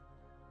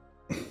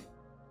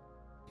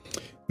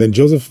 Then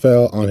Joseph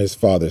fell on his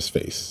father's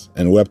face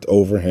and wept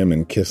over him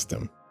and kissed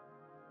him.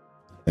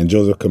 And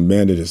Joseph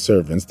commanded his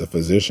servants, the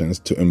physicians,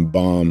 to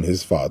embalm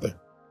his father.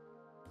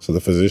 So the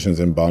physicians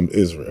embalmed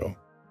Israel.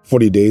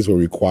 40 days were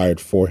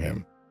required for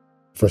him,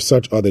 for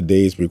such are the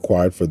days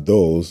required for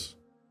those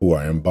who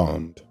are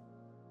embalmed.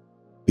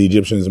 The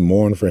Egyptians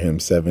mourned for him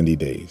 70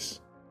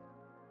 days.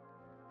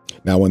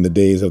 Now when the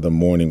days of the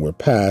mourning were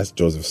past,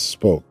 Joseph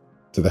spoke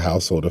to the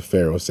household of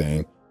Pharaoh,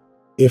 saying,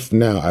 If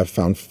now I've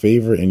found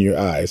favor in your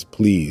eyes,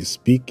 please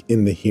speak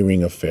in the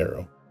hearing of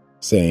Pharaoh,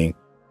 saying,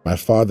 My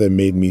father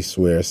made me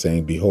swear,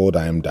 saying, Behold,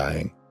 I am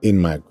dying in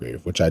my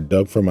grave, which I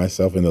dug for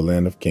myself in the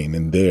land of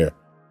Canaan. There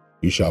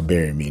you shall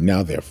bury me.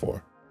 Now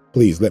therefore,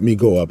 please let me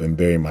go up and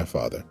bury my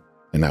father,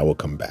 and I will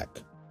come back.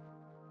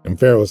 And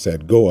Pharaoh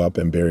said, Go up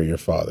and bury your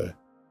father,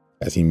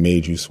 as he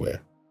made you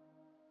swear.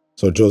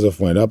 So Joseph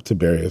went up to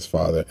bury his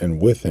father,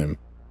 and with him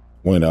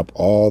went up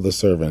all the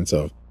servants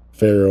of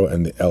Pharaoh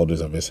and the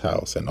elders of his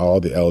house, and all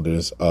the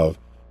elders of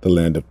the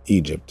land of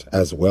Egypt,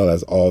 as well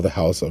as all the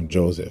house of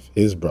Joseph,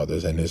 his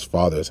brothers, and his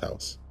father's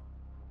house.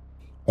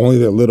 Only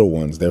their little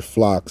ones, their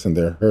flocks and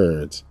their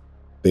herds,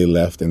 they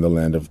left in the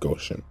land of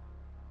Goshen.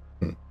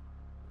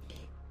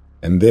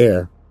 And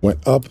there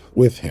went up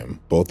with him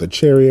both the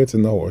chariots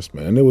and the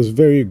horsemen, and it was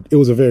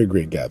a very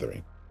great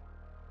gathering.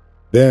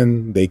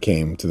 Then they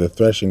came to the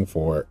threshing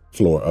floor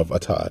of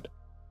Atad,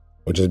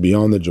 which is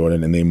beyond the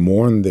Jordan, and they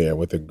mourned there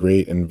with a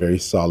great and very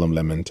solemn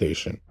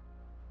lamentation.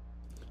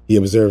 He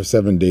observed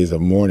 7 days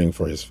of mourning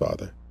for his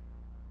father.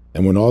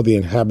 And when all the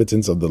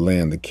inhabitants of the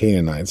land, the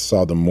Canaanites,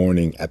 saw the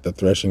mourning at the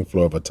threshing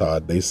floor of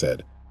Atad, they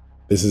said,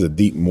 This is a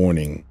deep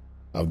mourning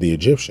of the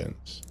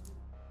Egyptians.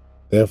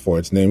 Therefore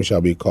its name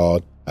shall be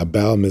called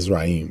Abal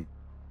Mizraim,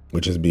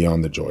 which is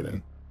beyond the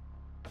Jordan.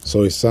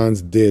 So his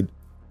sons did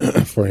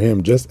for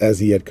him just as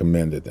he had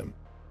commanded them.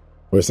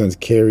 For his sons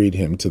carried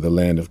him to the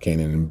land of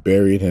Canaan and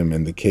buried him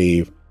in the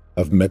cave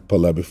of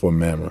Machpelah before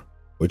Mamre,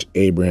 which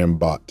Abraham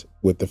bought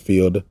with the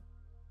field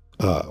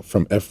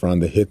from Ephron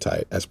the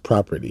Hittite as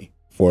property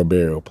for a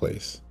burial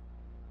place.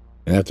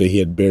 And after he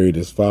had buried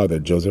his father,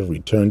 Joseph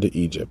returned to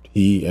Egypt,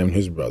 he and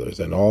his brothers,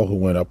 and all who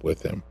went up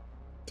with him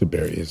to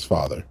bury his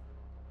father.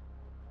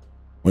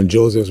 When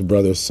Joseph's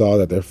brothers saw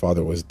that their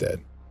father was dead,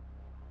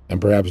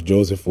 and perhaps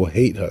Joseph will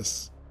hate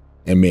us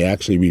and may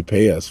actually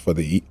repay us for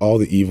all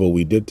the evil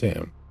we did to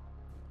him.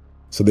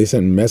 So they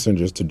sent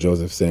messengers to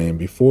Joseph, saying,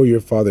 Before your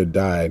father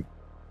died,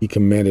 he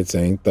commanded,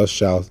 saying, Thus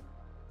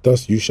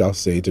you shall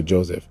say to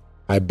Joseph,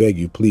 I beg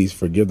you, please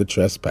forgive the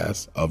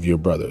trespass of your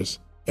brothers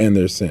and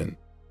their sin,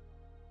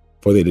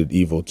 for they did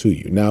evil to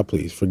you. Now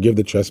please forgive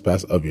the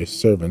trespass of your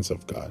servants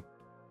of God,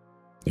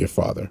 your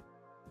father.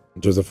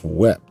 Joseph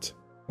wept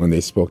when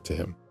they spoke to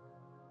him.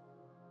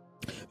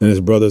 Then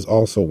his brothers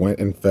also went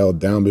and fell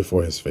down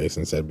before his face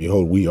and said,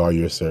 Behold, we are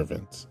your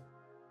servants.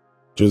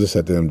 Joseph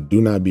said to them, Do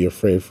not be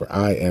afraid, for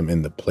I am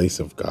in the place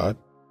of God.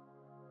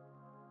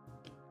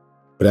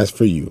 But as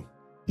for you,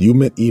 you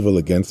meant evil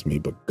against me,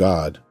 but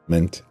God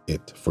meant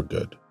it for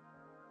good,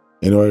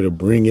 in order to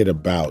bring it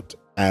about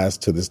as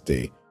to this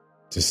day,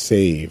 to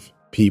save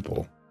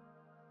people,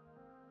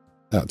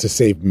 to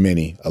save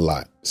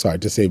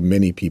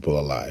many people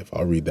alive.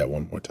 I'll read that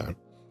one more time.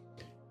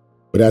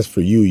 But as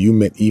for you, you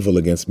meant evil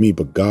against me,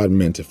 but God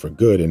meant it for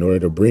good, in order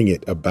to bring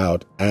it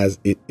about as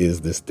it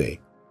is this day,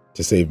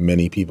 to save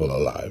many people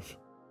alive.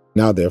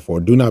 Now, therefore,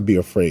 do not be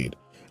afraid.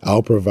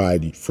 I'll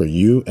provide for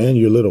you and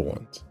your little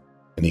ones.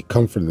 And he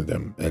comforted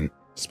them and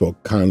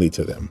spoke kindly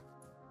to them.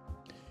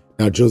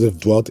 Now Joseph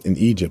dwelt in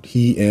Egypt,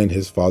 he and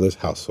his father's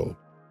household.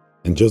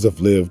 And Joseph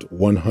lived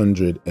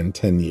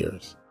 110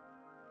 years.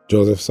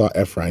 Joseph saw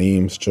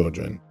Ephraim's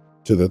children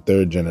to the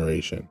third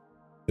generation,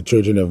 the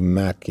children of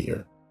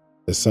Machir,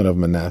 the son of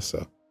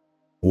Manasseh,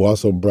 who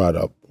was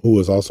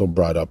also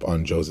brought up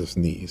on Joseph's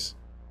knees.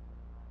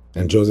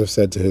 And Joseph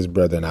said to his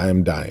brethren, I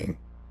am dying,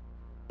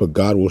 but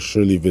God will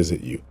surely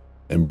visit you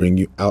and bring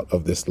you out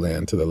of this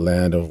land to the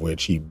land of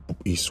which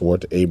he swore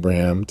to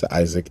Abraham, to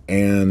Isaac,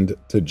 and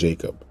to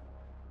Jacob.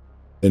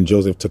 Then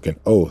Joseph took an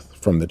oath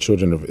from the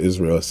children of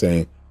Israel,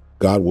 saying,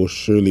 God will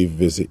surely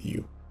visit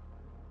you,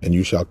 and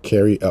you shall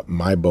carry up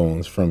my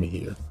bones from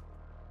here.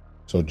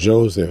 So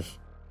Joseph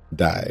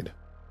died,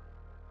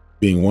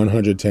 being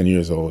 110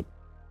 years old,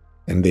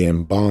 and they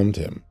embalmed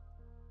him,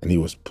 and he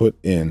was put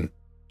in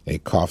a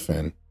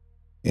coffin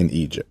in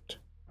Egypt.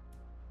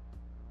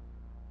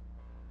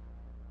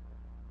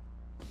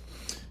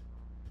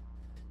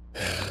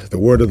 The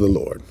word of the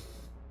Lord.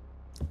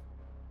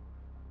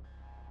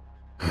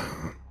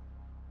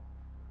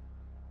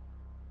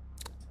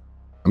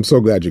 I'm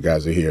so glad you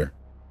guys are here.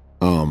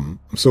 I'm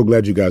so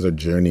glad you guys are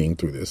journeying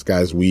through this.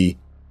 Guys, we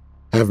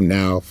have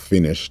now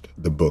finished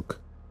the book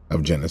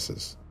of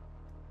Genesis.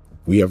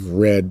 We have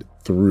read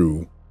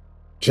through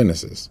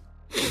Genesis.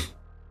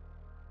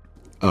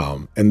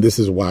 And this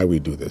is why we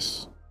do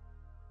this.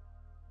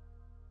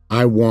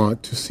 I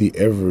want to see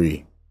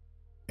every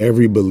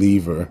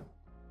believer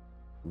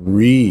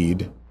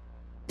read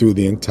through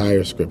the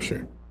entire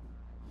scripture.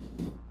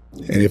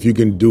 And if you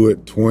can do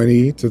it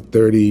 20 to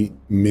 30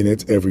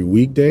 minutes every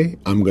weekday,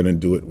 I'm going to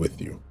do it with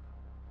you.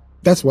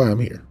 That's why I'm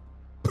here.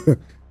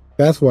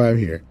 That's why I'm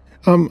here.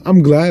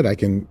 I'm glad I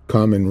can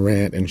come and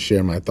rant and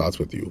share my thoughts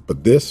with you.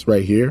 But this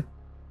right here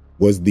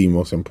was the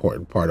most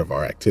important part of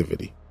our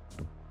activity.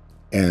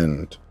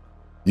 And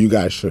you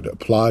guys should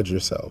applaud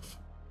yourself.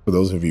 For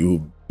those of you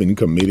who've been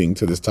committing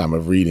to this time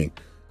of reading,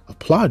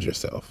 applaud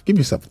yourself. Give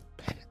yourself a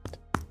pat.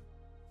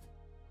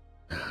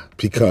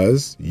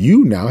 Because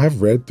you now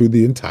have read through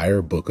the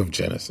entire book of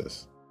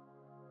Genesis.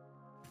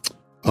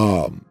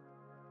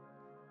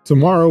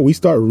 Tomorrow we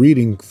start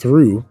reading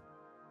through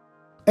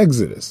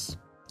Exodus.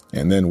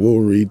 And then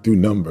we'll read through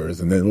Numbers,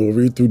 and then we'll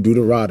read through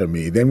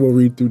Deuteronomy, then we'll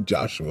read through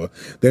Joshua,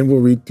 then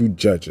we'll read through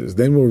Judges,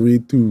 then we'll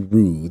read through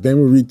Ruth, then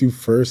we'll read through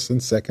 1st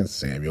and 2nd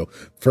Samuel,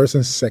 1st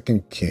and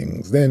 2nd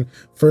Kings, then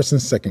 1st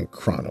and 2nd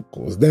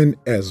Chronicles, then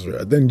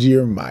Ezra, then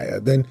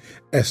Jeremiah, then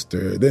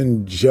Esther,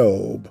 then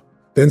Job,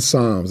 then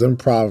Psalms, then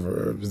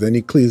Proverbs, then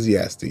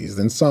Ecclesiastes,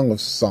 then Song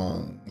of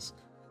Songs,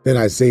 then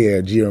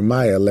Isaiah,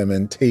 Jeremiah,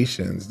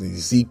 Lamentations,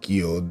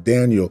 Ezekiel,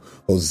 Daniel,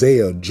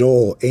 Hosea,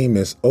 Joel,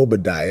 Amos,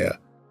 Obadiah.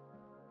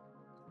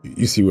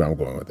 You see where I'm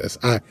going with this.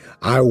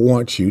 I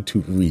want you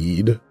to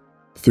read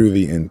through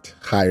the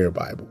entire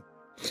Bible,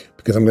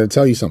 because I'm going to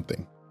tell you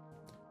something.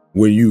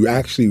 Where you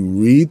actually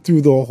read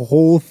through the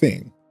whole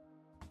thing.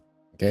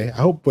 Okay.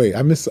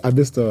 I missed like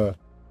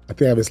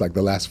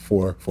the last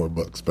four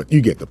books, but you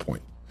get the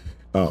point.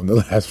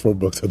 The last 4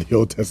 books of the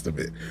Old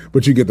Testament,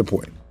 but you get the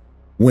point.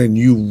 When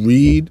you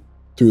read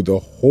through the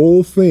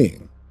whole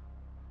thing,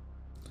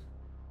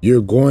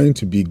 you're going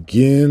to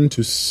begin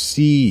to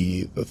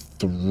see the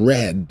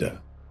thread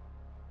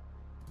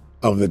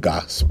of the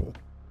gospel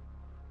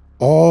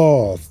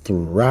all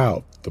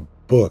throughout the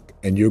book,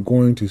 and you're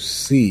going to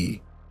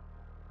see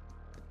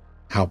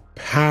how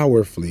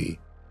powerfully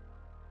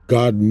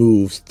God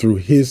moves through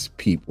his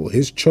people,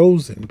 his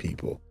chosen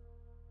people,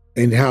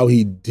 and how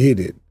he did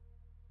it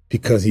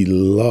because he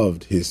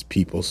loved his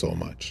people so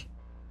much.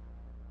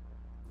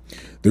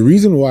 The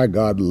reason why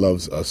God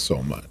loves us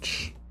so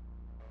much,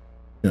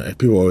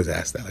 people always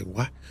ask that,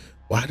 like,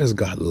 why does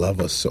God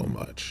love us so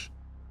much?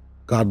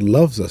 God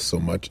loves us so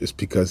much is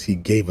because he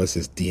gave us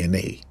his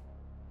DNA.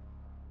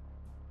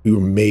 We were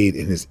made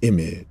in his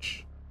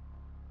image.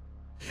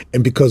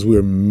 And because we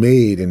are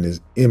made in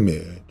his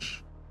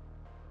image,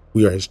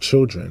 we are his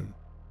children.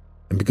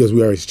 And because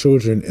we are his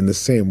children in the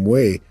same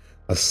way,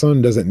 a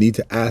son doesn't need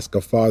to ask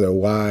a father,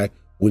 why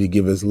would he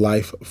give his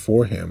life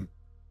for him?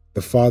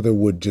 The father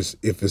would just,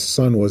 if his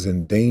son was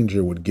in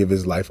danger, would give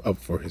his life up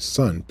for his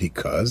son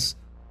because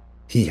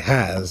he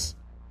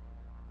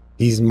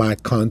is my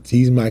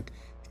continuity.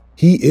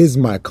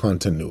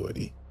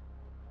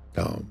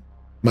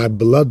 My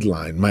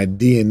bloodline, my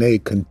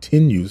DNA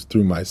continues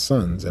through my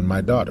sons and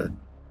my daughter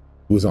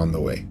who's on the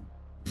way.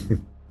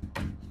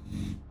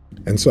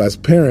 And so as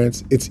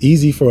parents, it's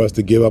easy for us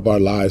to give up our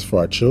lives for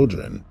our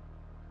children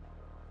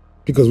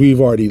because we've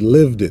already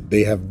lived it.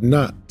 They have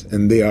not,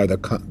 and they are the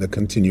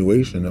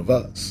continuation of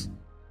us.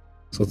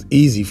 So it's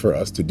easy for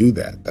us to do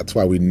that. That's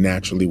why we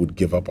naturally would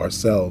give up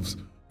ourselves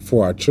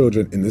for our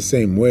children. In the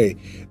same way,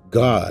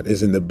 God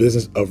is in the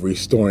business of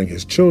restoring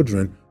his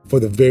children for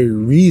the very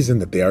reason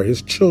that they are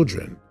his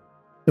children.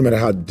 No matter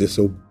how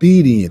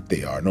disobedient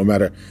they are, no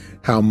matter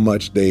how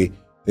much they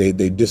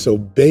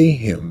disobey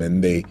him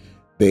and they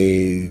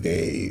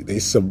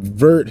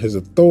subvert his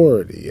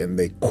authority and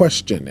they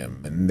question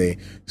him and they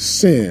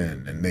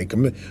sin and they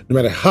commit, no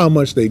matter how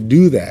much they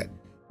do that,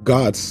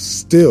 God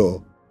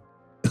still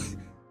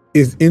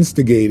is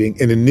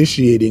instigating and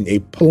initiating a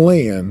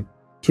plan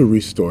to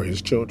restore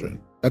his children.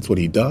 That's what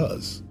he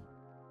does.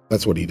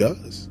 That's what he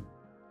does.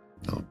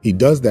 He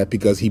does that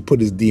because he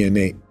put his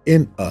DNA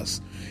in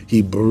us.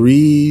 He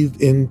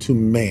breathed into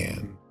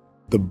man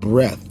the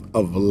breath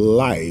of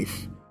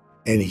life,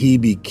 and he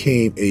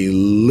became a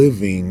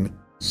living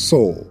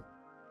soul.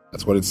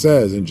 That's what it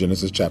says in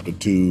Genesis chapter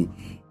 2,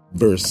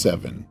 verse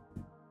 7.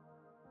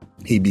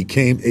 He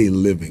became a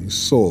living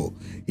soul.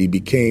 He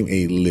became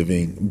a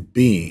living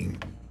being.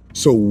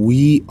 So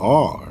we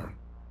are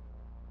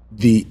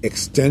the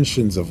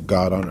extensions of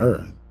God on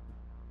earth.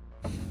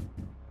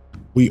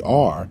 We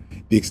are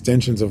the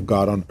extensions of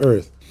God on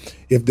earth.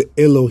 If the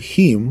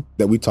Elohim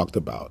that we talked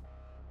about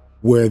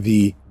were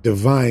the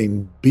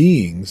divine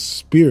beings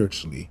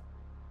spiritually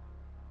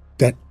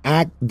that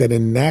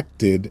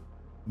enacted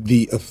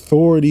the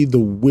authority, the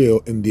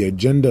will, and the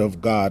agenda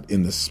of God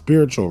in the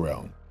spiritual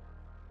realm,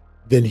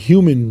 then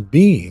human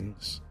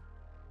beings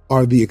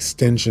are the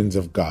extensions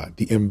of God,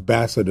 the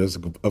ambassadors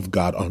of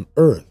God on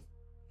earth,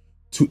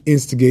 to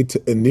instigate,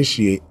 to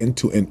initiate, and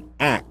to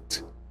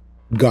enact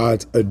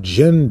God's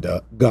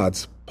agenda,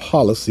 God's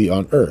policy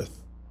on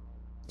earth.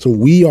 So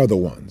we are the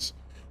ones.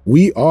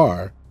 We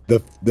are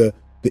the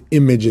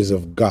images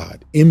of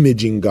God,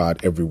 imaging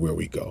God everywhere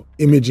we go,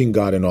 imaging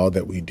God in all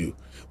that we do.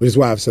 Which is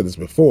why I've said this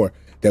before,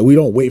 that we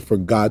don't wait for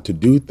God to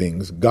do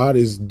things. God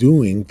is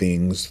doing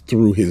things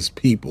through his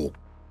people.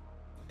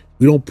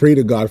 We don't pray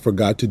to God for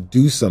God to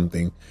do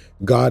something.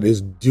 God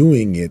is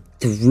doing it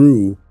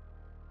through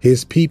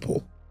his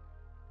people.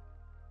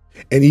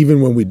 And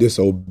even when we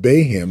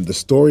disobey him, the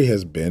story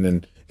has been,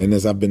 and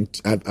as I've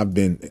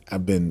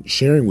been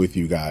sharing with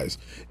you guys,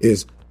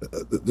 is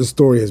the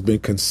story has been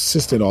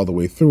consistent all the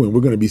way through, and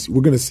we're going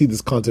to see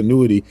this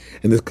continuity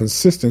and this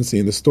consistency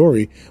in the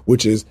story,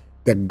 which is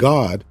that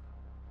God,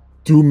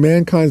 through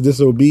mankind's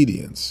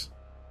disobedience,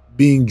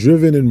 being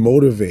driven and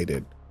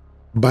motivated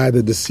by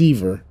the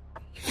deceiver,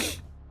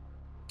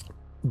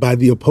 by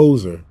the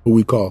opposer, who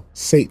we call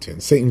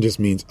Satan. Satan just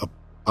means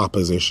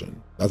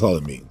opposition. That's all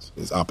it means,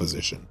 is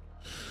opposition.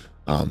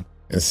 And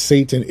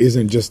Satan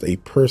isn't just a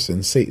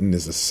person. Satan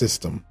is a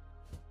system.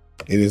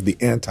 It is the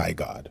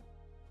anti-God.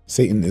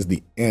 Satan is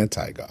the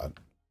anti-God.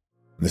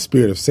 And the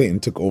spirit of Satan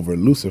took over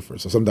Lucifer.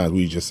 So sometimes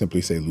we just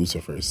simply say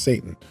Lucifer is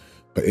Satan,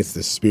 but it's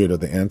the spirit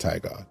of the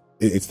anti-God.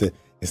 It's the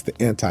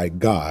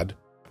anti-God,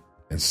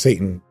 and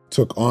Satan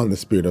took on the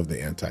spirit of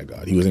the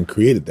anti-God. He wasn't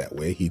created that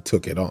way. He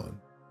took it on.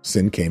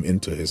 Sin came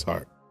into his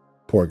heart.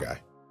 Poor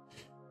guy.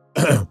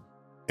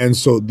 And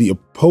so the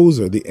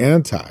opposer, the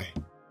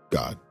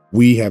anti-God,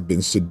 we have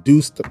been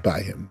seduced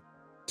by him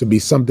to be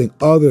something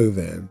other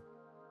than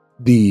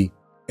the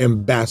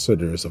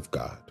ambassadors of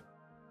God.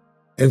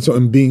 And so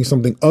in being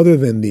something other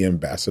than the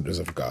ambassadors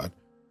of God,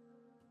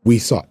 we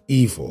saw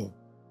evil,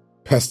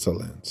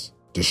 pestilence,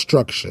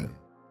 destruction,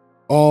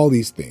 all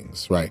these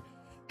things, right,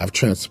 have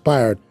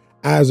transpired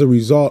as a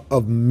result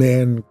of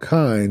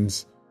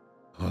mankind's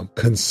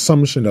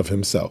consumption of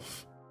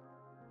himself.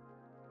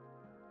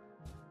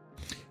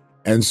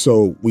 And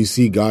so we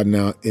see God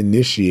now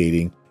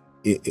initiating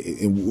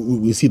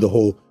we see the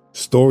whole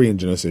story in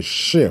Genesis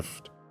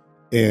shift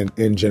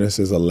in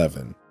Genesis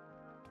 11.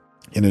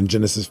 And in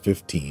Genesis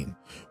 15,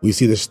 we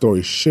see the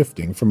story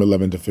shifting from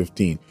 11 to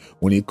 15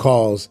 when he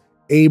calls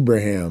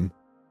Abraham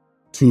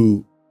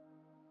to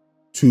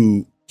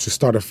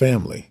start a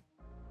family.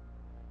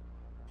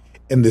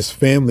 And this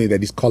family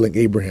that he's calling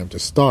Abraham to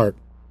start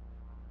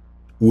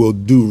will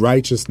do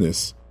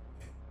righteousness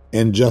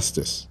and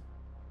justice.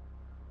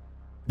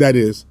 That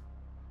is,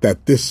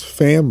 that this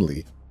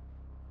family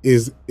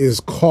is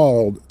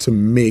called to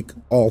make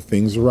all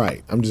things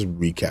right. I'm just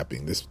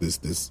recapping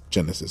this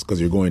Genesis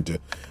because I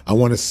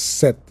want to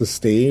set the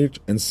stage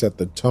and set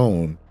the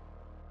tone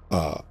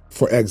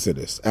for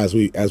Exodus as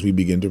we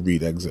begin to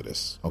read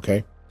Exodus.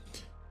 Okay,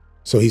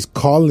 so he's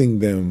calling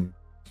them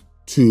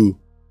to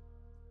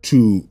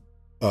do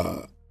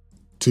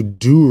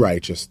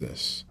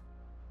righteousness,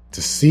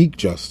 to seek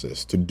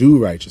justice, to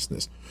do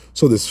righteousness.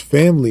 So this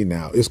family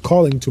now is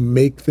calling to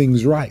make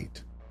things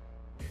right.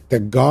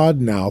 That God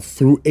now,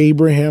 through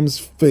Abraham's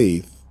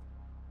faith,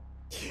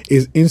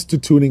 is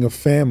instituting a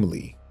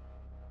family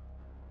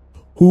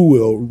who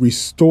will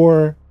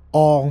restore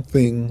all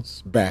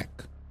things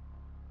back,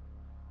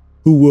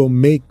 who will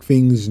make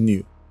things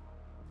new.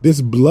 This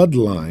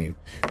bloodline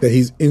that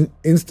he's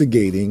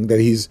instigating, that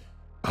he's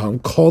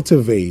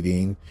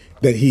cultivating,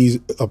 that he's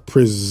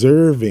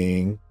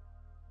preserving,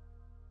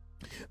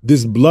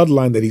 this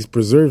bloodline that he's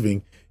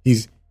preserving,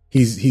 he's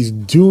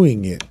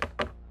doing it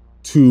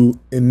to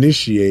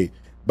initiate.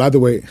 By the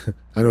way,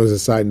 I know as a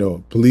side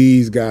note,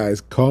 please guys,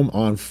 come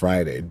on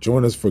Friday.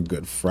 Join us for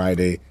Good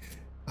Friday.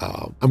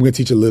 I'm going to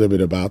teach a little bit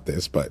about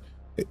this, but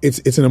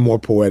it's in a more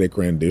poetic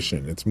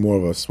rendition. It's more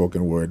of a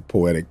spoken word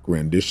poetic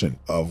rendition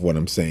of what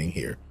I'm saying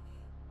here.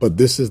 But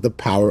this is the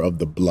power of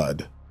the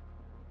blood.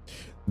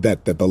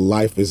 That the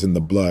life is in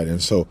the blood, and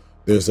so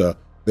there's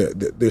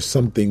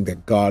something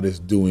that God is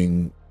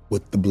doing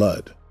with the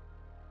blood.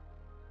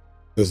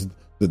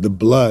 The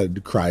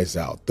blood cries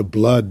out. The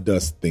blood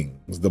does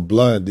things. The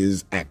blood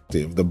is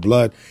active. The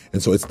blood,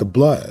 and so it's the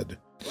blood.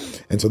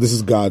 And so this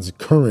is God's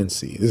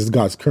currency. This is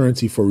God's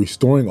currency for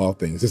restoring all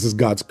things. This is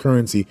God's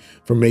currency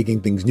for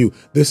making things new.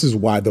 This is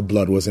why the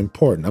blood was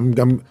important.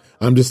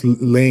 I'm just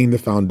laying the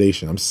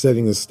foundation. I'm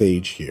setting the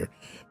stage here,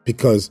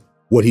 because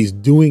what he's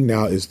doing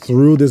now is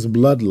through this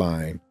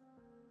bloodline,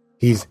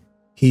 he's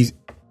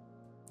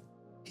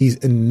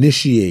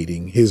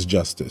initiating his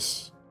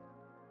justice.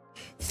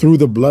 Through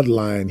the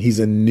bloodline, he's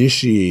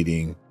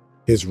initiating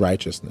his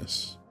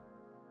righteousness.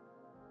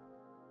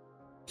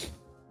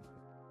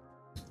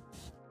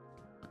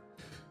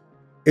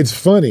 It's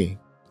funny,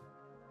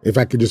 if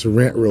I could just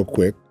rant real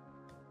quick,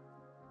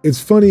 it's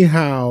funny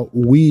how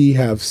we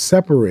have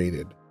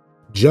separated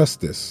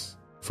justice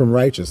from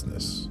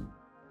righteousness.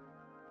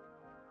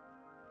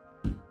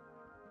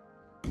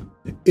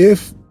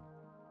 If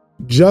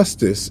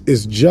justice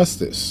is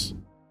justice,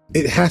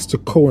 it has to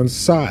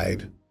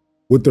coincide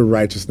with the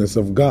righteousness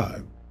of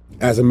God.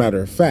 As a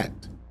matter of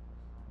fact,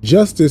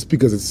 justice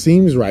because it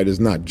seems right is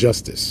not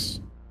justice.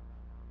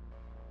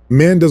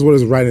 Man does what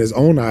is right in his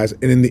own eyes,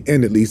 and in the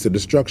end, it leads to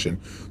destruction.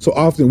 So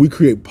often we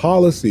create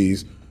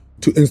policies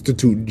to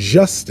institute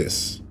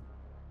justice,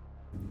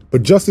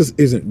 but justice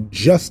isn't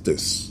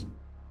justice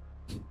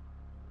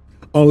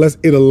unless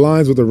it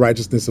aligns with the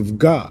righteousness of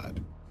God.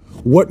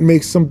 What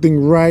makes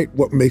something right?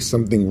 What makes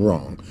something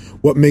wrong?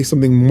 What makes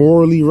something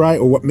morally right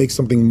or what makes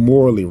something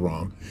morally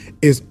wrong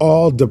is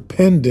all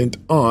dependent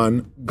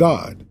on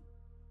God.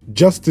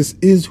 Justice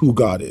is who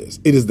God is.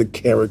 It is the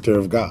character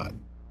of God.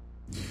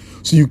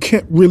 So you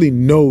can't really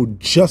know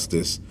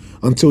justice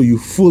until you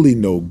fully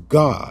know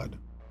God.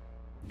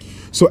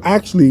 So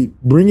actually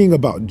bringing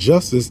about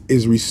justice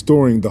is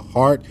restoring the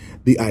heart,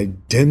 the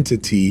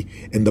identity,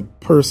 and the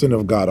person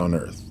of God on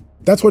earth.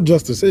 That's what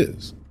justice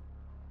is.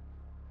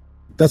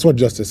 That's what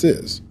justice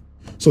is.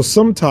 So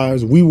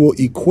sometimes we will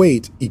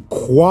equate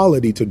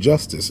equality to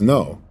justice.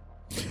 No,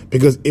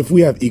 because if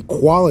we have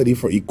equality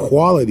for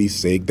equality's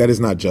sake, that is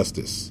not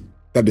justice.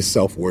 That is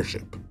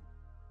self-worship.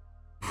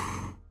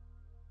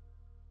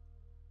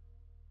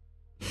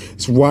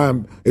 It's why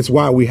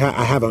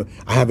I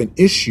have an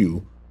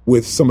issue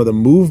with some of the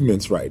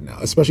movements right now,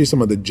 especially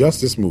some of the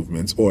justice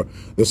movements or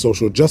the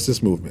social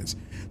justice movements.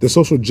 The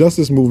social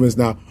justice movements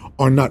now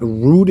are not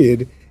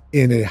rooted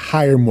in a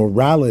higher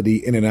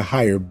morality and in a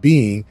higher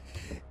being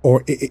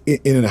or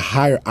in a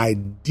higher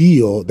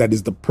ideal that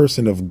is the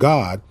person of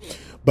God.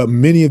 But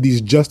many of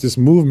these justice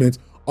movements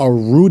are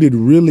rooted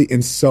really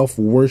in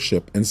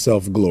self-worship and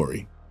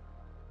self-glory.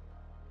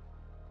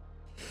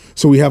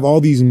 So we have all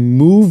these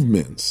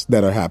movements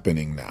that are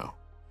happening now,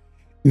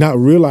 not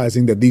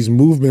realizing that these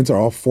movements are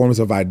all forms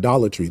of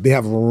idolatry. They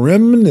have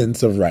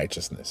remnants of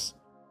righteousness,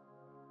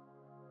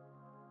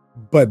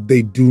 but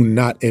they do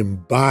not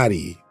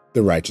embody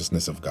the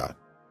righteousness of God.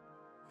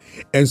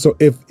 And so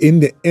if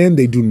in the end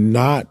they do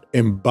not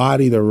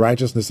embody the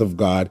righteousness of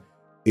God,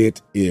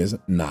 it is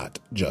not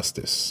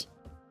justice.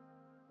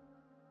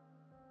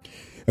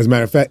 As a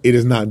matter of fact, it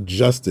is not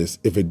justice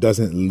if it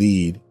doesn't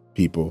lead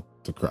people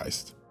to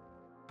Christ.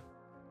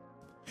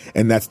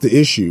 And that's the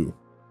issue.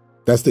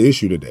 That's the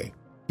issue today.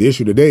 The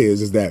issue today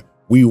is that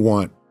we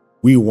want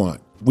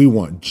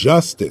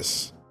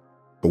justice,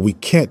 but we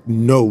can't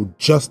know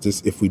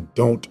justice if we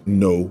don't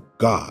know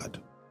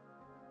God.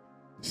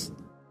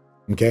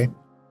 Okay?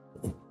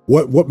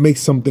 What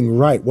makes something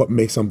right? What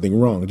makes something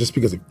wrong? Just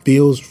because it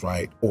feels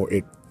right or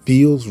it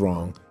feels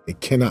wrong,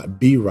 it cannot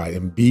be right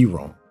and be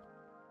wrong.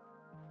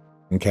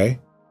 Okay?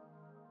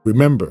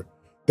 Remember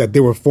that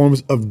there were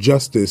forms of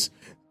justice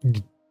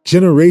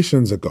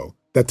generations ago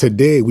that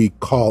today we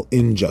call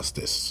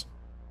injustice.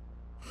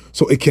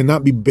 So it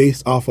cannot be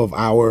based off of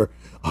our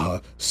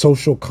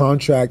social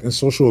contract and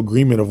social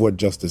agreement of what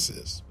justice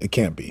is. It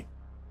can't be.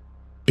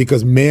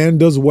 Because man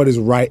does what is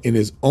right in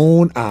his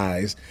own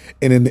eyes,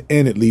 and in the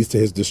end, it leads to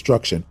his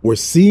destruction. We're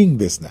seeing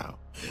this now.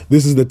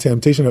 This is the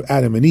temptation of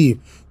Adam and Eve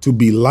to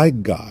be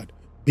like God,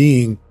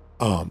 being,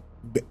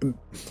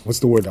 what's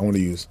the word I want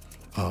to use?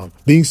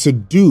 Being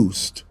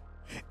seduced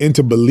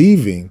into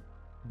believing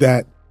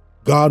that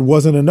God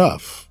wasn't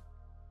enough,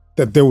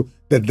 that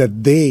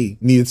they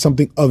needed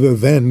something other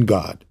than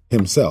God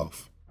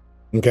himself.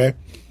 Okay?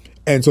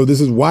 And so this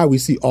is why we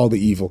see all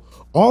the evil.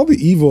 All the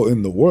evil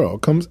in the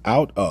world comes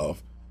out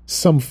of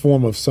some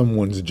form of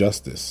someone's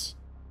justice.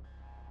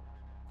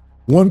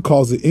 One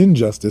calls it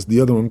injustice,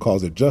 the other one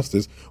calls it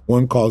justice.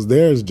 One calls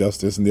theirs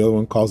justice, and the other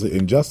one calls it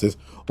injustice,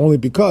 only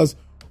because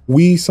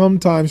we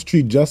sometimes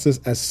treat justice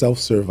as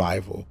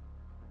self-survival,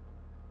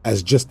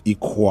 as just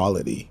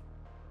equality,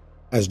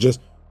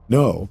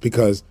 no,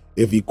 because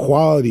if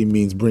equality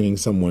means bringing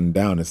someone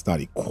down, it's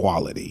not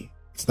equality.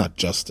 It's not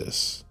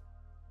justice.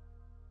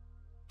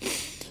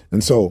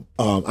 And so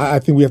I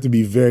think we have to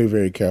be very,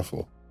 very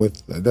careful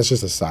with, that's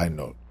just a side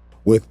note,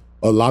 with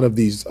a lot of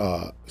these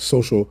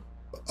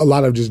a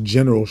lot of just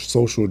general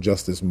social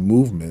justice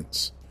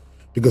movements,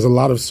 because a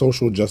lot of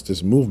social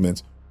justice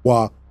movements,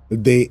 while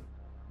they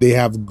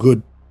have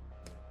good,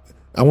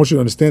 I want you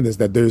to understand this,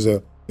 that there's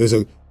a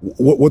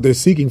what they're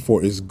seeking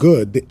for is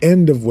good. The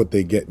end of what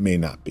they get may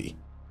not be.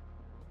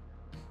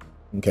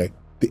 Okay,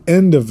 the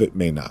end of it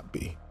may not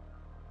be.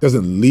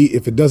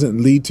 If it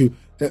doesn't lead to,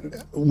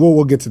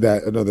 we'll get to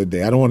that another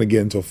day. I don't want to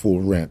get into a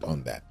full rant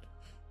on that.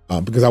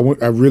 Because I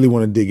really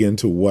want to dig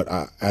into what,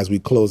 as we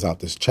close out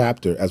this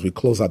chapter, as we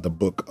close out the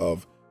book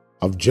of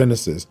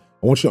Genesis,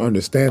 I want you to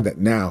understand that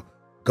now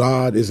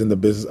God is in the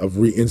business of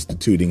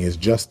reinstituting his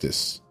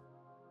justice.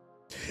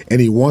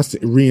 And he wants to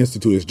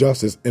reinstitute his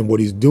justice. And what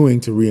he's doing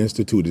to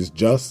reinstitute his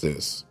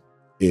justice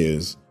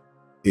is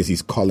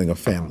he's calling a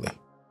family.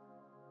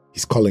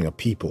 He's calling a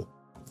people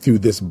through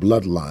this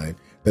bloodline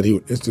that he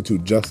would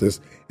institute justice.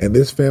 And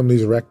this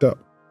family's wrecked up.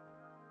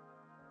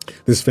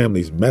 This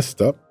family's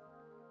messed up.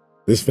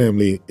 This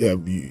family,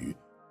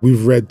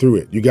 we've read through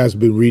it. You guys have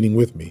been reading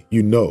with me.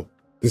 You know,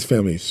 this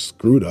family is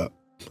screwed up.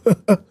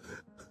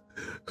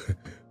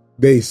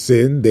 They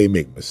sin. They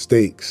make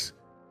mistakes.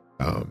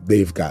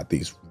 They've got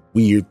these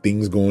weird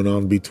things going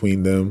on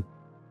between them.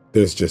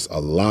 There's just a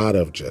lot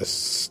of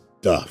just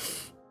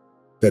stuff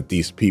that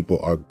these people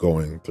are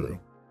going through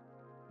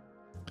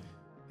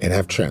and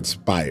have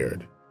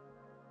transpired.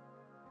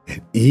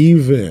 And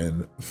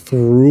even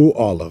through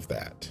all of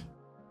that,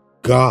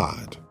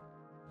 God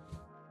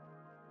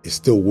is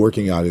still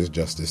working out his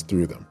justice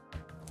through them.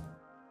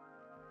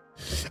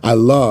 I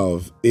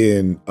love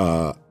in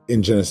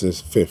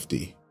Genesis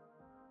 50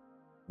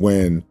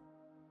 when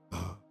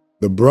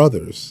the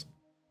brothers,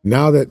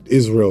 now that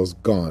Israel's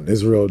gone,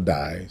 Israel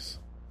dies,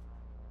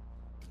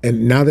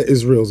 and now that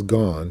Israel's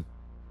gone,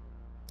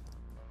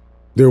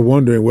 they're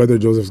wondering whether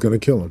Joseph's going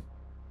to kill him.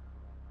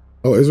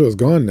 Oh, Israel's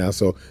gone now,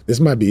 so this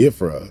might be it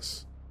for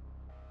us.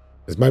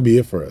 This might be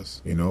it for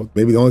us. You know,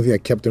 maybe the only thing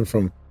that kept him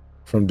from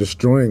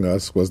destroying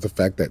us was the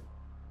fact that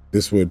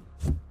this would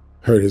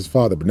hurt his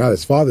father. But now that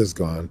his father's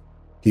gone,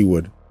 he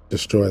would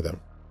destroy them.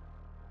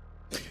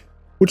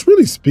 Which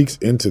really speaks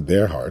into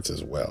their hearts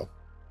as well.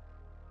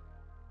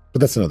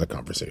 But that's another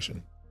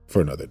conversation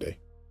for another day.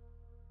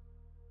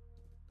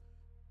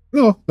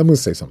 No, I'm going to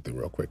say something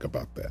real quick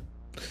about that.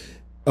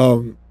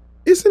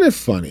 Isn't it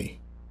funny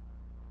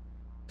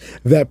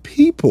that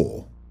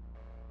people,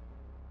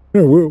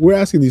 we're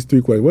asking these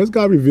three questions. What is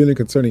God revealing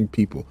concerning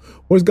people?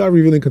 What is God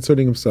revealing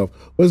concerning himself?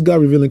 What is God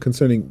revealing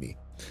concerning me?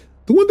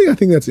 The one thing I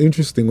think that's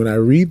interesting when I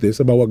read this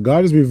about what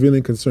God is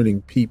revealing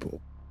concerning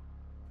people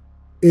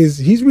is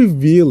he's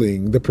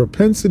revealing the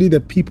propensity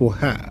that people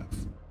have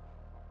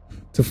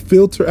to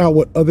filter out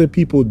what other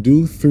people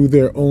do through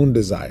their own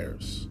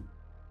desires.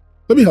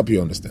 Let me help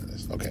you understand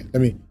this. Okay,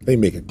 let me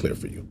make it clear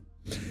for you.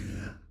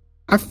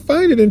 I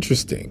find it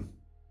interesting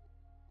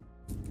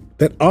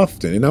that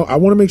often, and I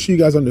want to make sure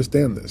you guys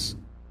understand this,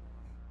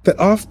 that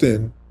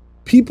often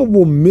people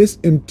will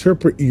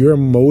misinterpret your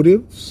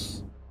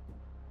motives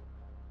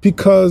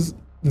because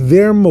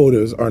their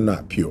motives are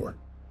not pure.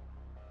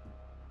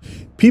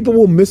 People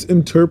will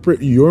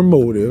misinterpret your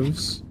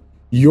motives,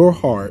 your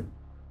heart,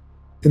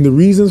 and the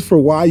reasons for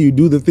why you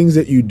do the things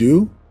that you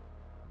do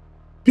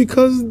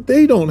because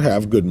they don't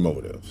have good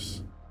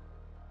motives.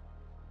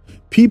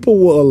 People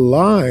will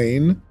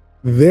align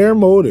their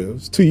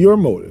motives to your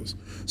motives.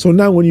 So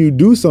now when you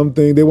do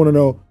something, they want to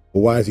know,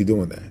 well, why is he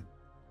doing that?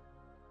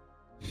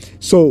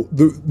 So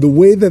the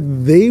way that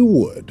they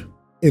would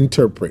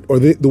interpret or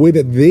the way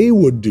that they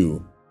would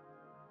do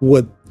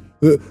what,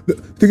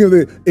 think of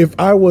it, if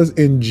I was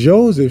in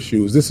Joseph's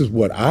shoes, this is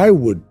what I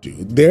would do.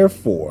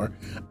 Therefore,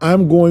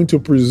 I'm going to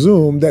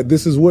presume that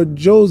this is what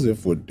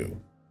Joseph would do.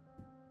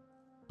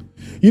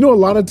 You know, a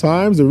lot of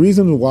times the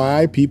reason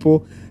why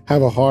people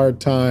have a hard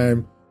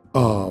time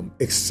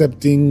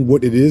accepting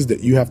what it is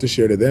that you have to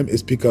share to them,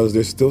 is because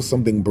there's still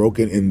something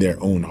broken in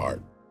their own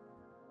heart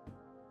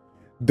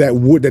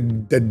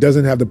that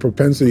doesn't have the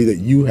propensity that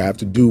you have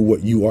to do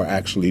what you are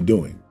actually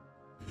doing.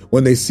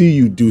 When they see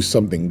you do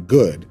something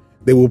good,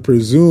 they will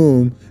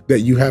presume that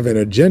you have an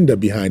agenda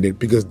behind it,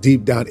 because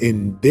deep down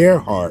in their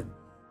heart,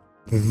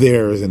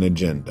 there is an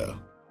agenda.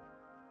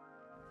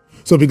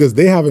 So because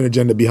they have an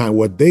agenda behind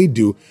what they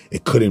do,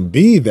 it couldn't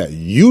be that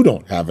you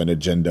don't have an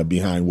agenda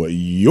behind what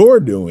you're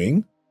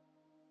doing.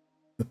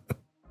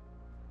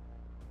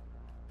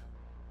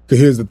 Because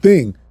here's the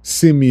thing,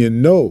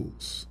 Simeon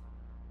knows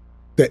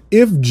that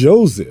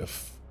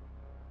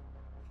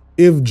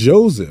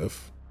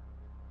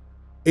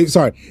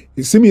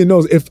Simeon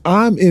knows if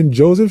I'm in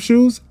Joseph's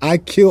shoes, I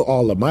kill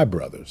all of my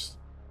brothers.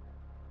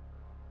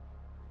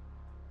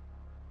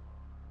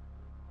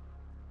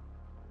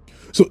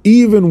 So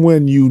even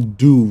when you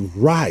do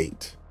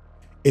right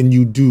and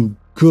you do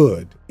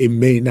good, it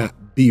may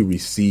not be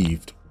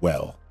received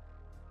well.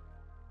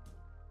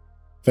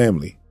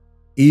 Family,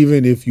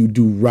 even if you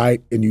do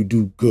right and you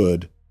do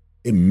good,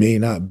 it may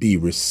not be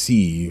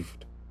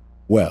received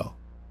well.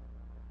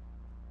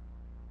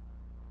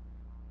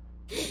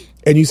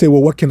 And you say,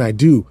 well, what can I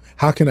do?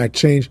 How can I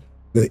change?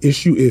 The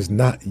issue is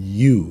not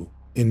you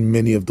in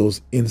many of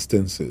those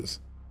instances.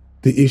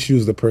 The issue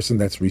is the person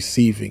that's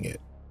receiving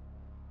it.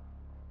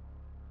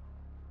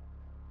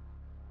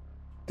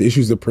 The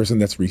issue is the person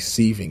that's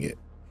receiving it.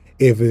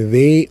 If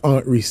they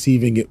aren't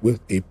receiving it with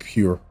a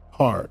pure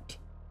heart,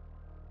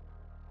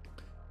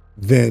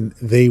 then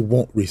they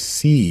won't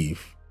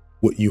receive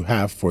what you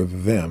have for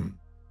them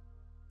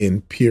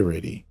in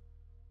purity.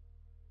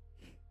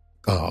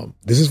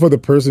 This is for the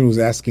person who's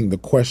asking the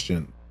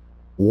question,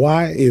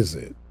 why is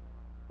it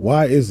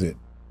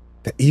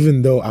that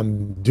even though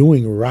I'm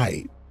doing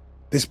right,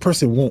 this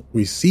person won't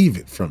receive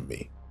it from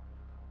me?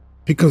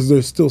 Because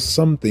there's still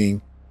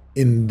something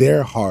in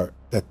their heart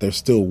that they're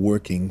still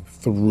working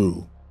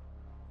through.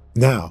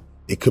 Now,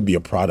 it could be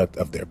a product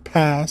of their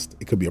past.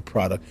 It could be a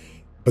product,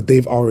 but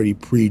they've already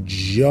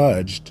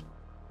prejudged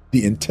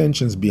the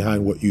intentions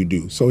behind what you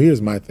do. So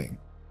here's my thing.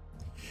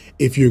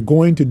 If you're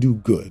going to do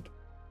good,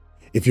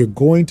 if you're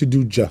going to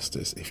do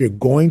justice, if you're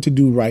going to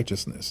do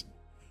righteousness,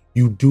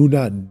 you do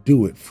not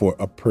do it for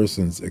a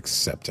person's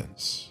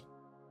acceptance.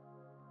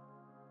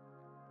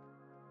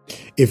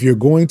 If you're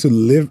going to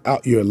live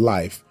out your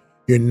life,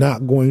 you're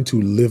not going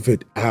to live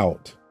it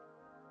out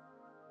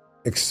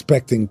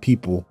expecting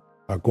people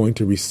are going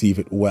to receive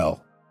it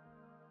well.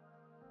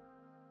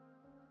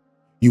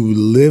 You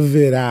live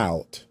it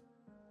out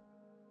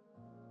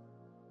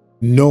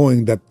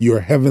knowing that your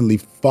heavenly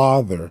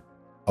Father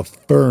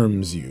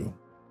affirms you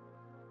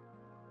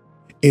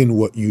in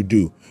what you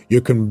do. Your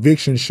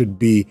conviction should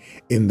be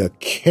in the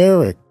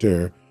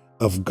character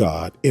of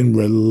God, in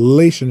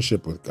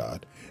relationship with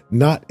God,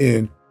 not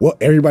in, well,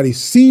 everybody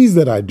sees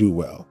that I do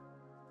well.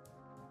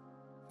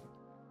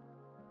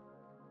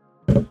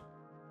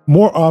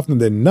 More often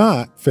than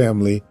not,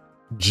 family,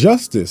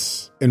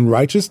 justice and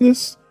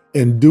righteousness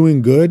and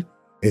doing good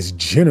is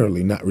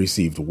generally not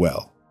received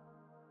well.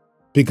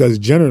 Because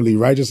generally,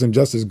 righteousness and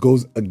justice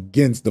goes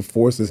against the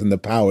forces and the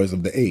powers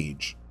of the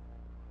age.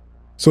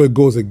 So it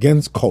goes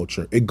against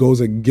culture. It goes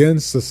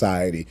against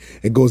society.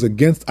 It goes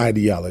against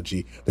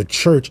ideology. The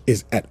church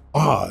is at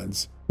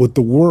odds with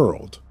the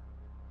world.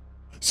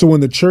 So when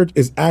the church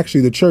is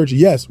actually the church,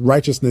 yes,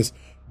 righteousness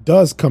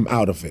does come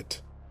out of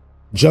it.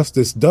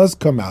 Justice does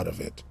come out of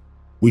it.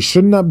 We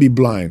should not be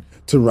blind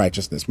to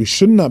righteousness. We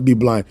should not be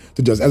blind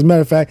to justice. As a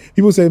matter of fact,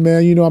 people say,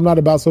 man, I'm not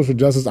about social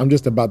justice. I'm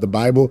just about the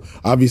Bible.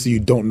 Obviously, you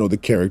don't know the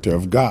character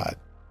of God,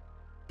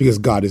 because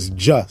God is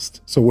just.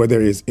 So where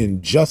there is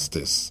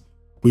injustice,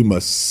 we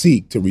must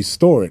seek to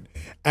restore it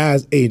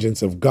as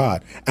agents of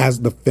God, as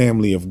the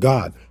family of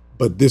God.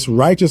 But this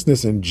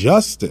righteousness and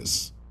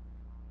justice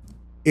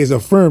is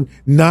affirmed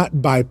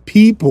not by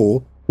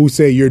people who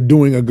say you're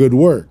doing a good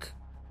work.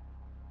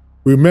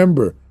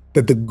 Remember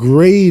that the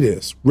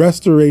greatest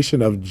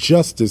restoration of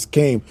justice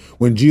came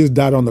when Jesus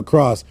died on the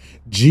cross.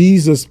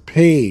 Jesus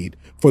paid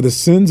for the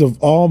sins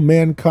of all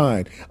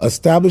mankind,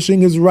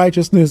 establishing his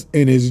righteousness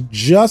and his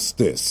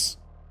justice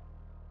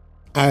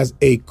as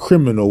a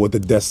criminal with a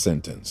death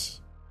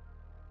sentence.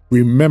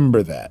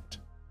 Remember that.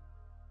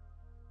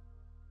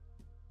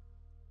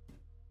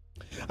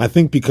 I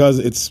think because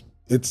it's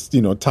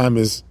time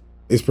is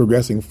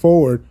progressing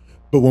forward,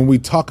 but when we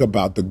talk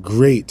about the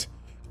great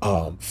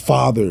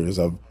fathers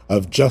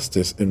of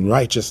justice and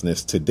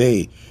righteousness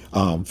today,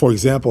 for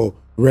example,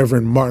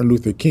 Reverend Martin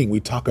Luther King, we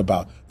talk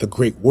about the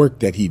great work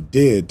that he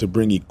did to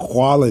bring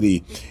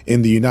equality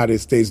in the United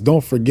States.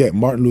 Don't forget,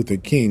 Martin Luther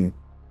King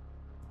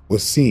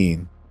was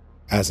seen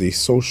as a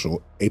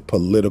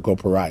political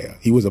pariah.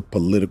 He was a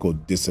political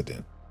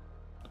dissident.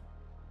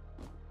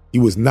 He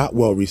was not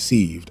well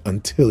received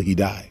until he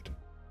died.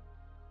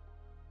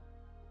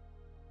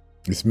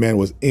 This man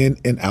was in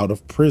and out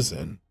of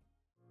prison.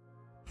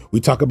 We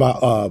talk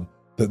about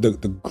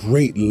the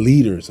great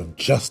leaders of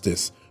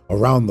justice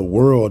around the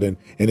world and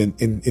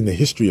in the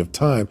history of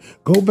time,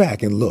 go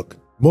back and look.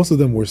 Most of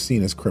them were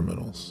seen as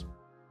criminals.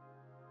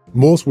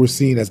 Most were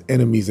seen as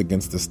enemies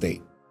against the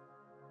state.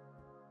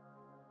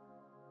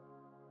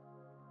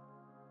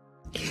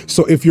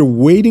 So if you're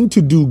waiting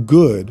to do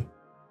good,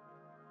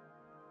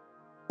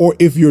 or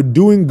if you're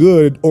doing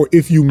good, or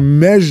if you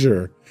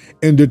measure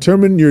and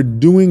determine you're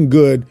doing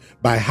good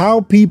by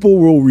how people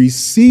will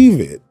receive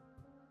it,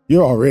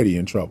 you're already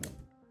in trouble.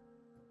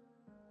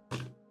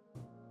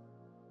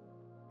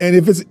 And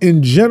if it's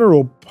in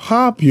general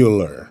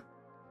popular,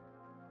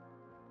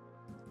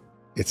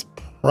 it's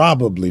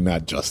probably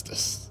not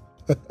justice.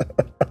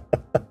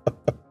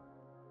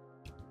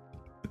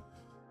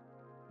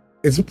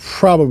 It's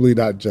probably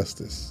not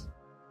justice.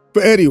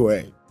 But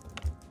anyway,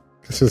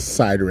 this is a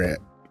side rant.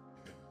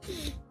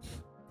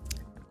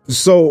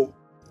 So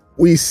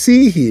we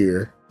see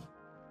here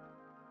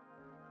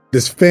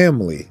this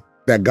family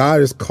that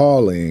God is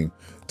calling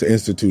to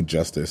institute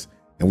justice.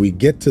 And we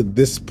get to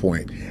this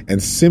point,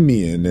 and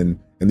Simeon and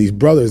these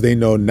brothers, they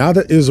know now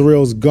that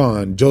Israel's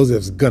gone,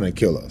 Joseph's gonna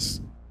kill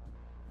us.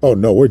 Oh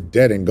no, we're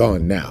dead and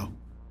gone now,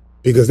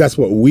 because that's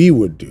what we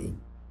would do.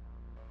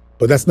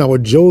 But that's not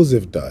what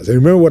Joseph does. And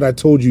remember what I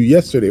told you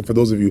yesterday, for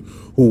those of you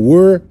who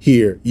were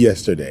here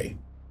yesterday.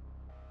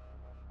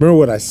 Remember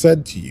what I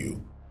said to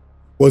you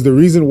was the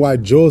reason why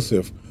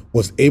Joseph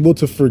was able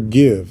to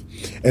forgive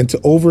and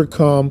to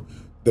overcome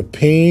the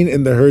pain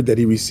and the hurt that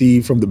he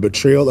received from the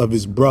betrayal of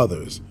his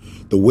brothers.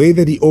 The way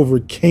that he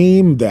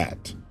overcame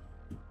that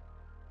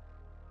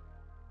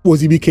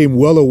was he became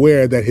well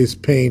aware that his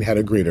pain had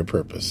a greater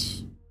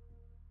purpose.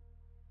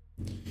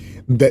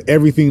 That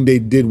everything they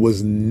did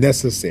was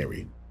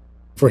necessary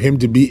for him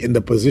to be in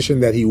the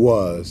position that he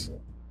was,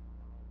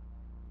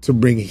 to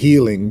bring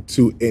healing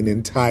to an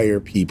entire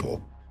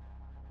people,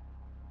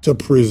 to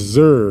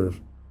preserve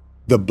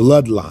the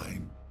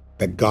bloodline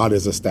that God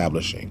is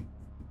establishing.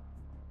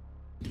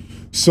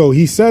 So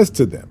he says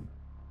to them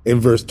in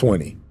verse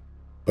 20,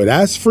 "But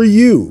as for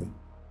you,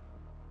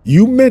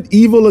 you meant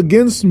evil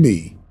against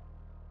me,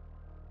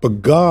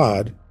 but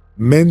God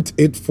meant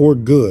it for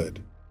good,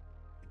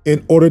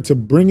 in order to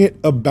bring it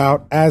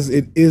about as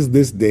it is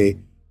this day,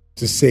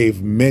 to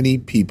save many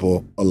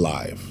people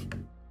alive.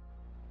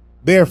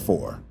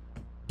 Therefore,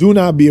 do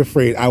not be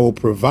afraid. I will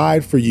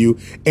provide for you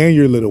and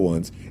your little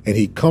ones." And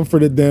he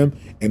comforted them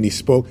and he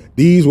spoke.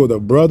 These were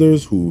the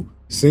brothers who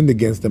sinned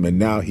against him, and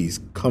now he's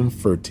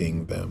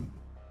comforting them.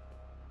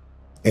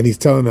 And he's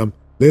telling them,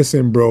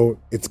 listen, bro,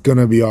 it's going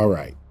to be all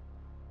right.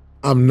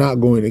 I'm not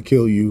going to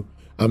kill you.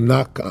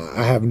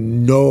 I have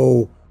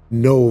no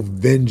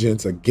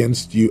vengeance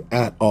against you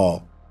at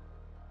all.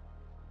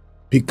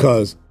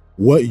 Because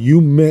what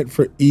you meant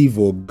for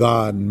evil,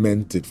 God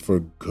meant it for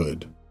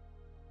good.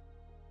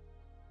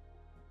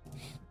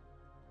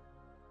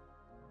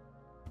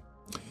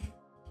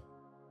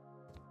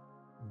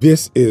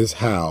 This is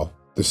how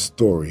the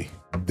story,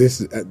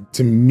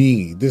 to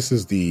me, this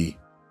is the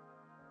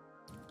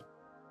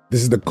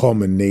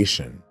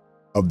culmination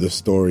of the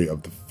story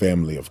of the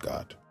family of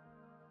God.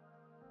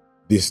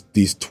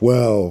 These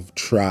 12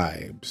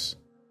 tribes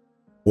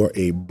were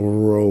a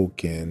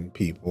broken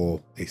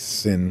people, a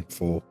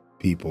sinful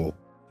people,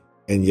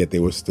 and yet they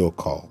were still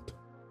called.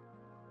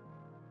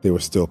 They were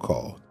still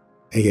called.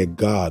 And yet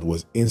God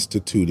was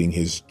instituting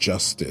his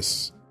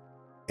justice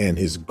and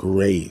his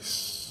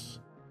grace.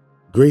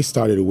 Grace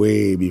started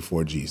way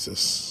before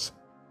Jesus.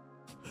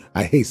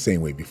 I hate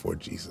saying way before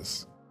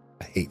Jesus.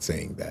 I hate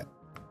saying that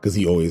because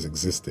he always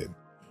existed.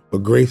 But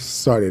grace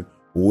started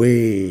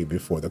way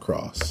before the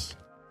cross.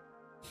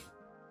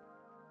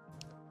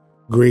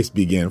 Grace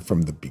began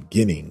from the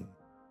beginning.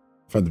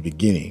 From the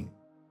beginning.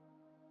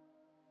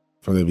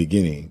 From the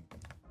beginning.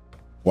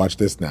 Watch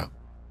this now.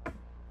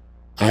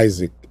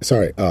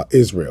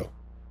 Israel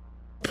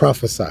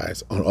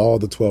prophesies on all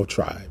the 12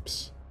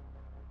 tribes.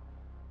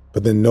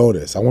 But then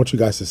notice, I want you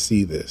guys to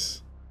see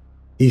this.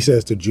 He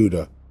says to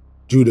Judah,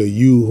 Judah,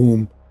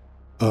 you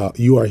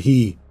are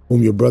he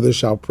whom your brothers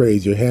shall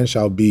praise. Your hand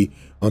shall be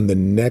on the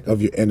neck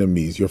of your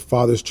enemies. Your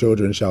father's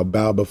children shall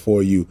bow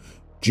before you.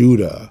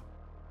 Judah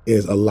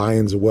is a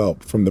lion's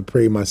whelp. From the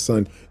prey, my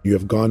son, you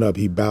have gone up.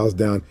 He bows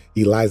down.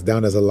 He lies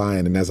down as a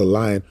lion, and as a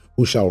lion,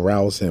 who shall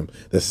rouse him?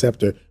 The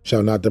scepter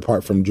shall not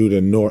depart from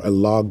Judah, nor a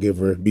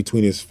lawgiver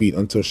between his feet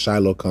until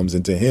Shiloh comes.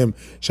 And to him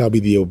shall be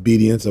the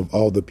obedience of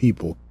all the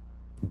people.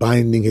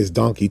 Binding his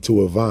donkey to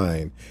a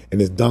vine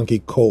and his donkey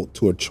colt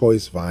to a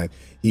choice vine.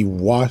 He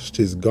washed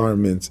his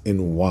garments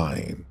in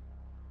wine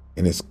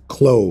and his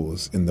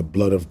clothes in the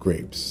blood of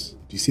grapes.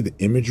 Do you see the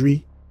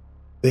imagery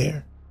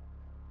there?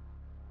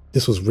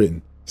 This was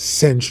written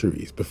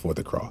centuries before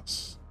the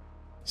cross.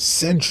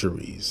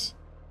 Centuries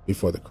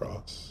before the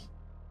cross.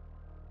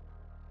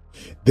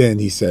 Then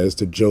he says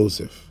to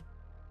Joseph,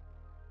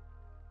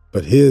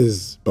 but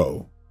his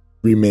bow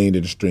remained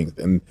in strength,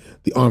 and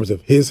the arms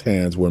of his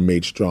hands were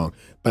made strong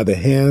by the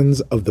hands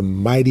of the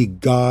mighty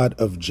God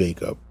of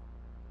Jacob.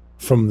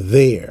 From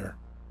there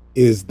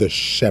is the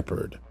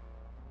shepherd,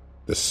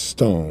 the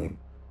stone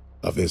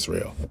of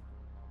Israel.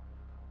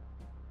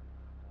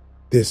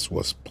 this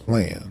was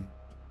planned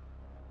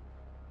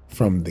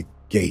from the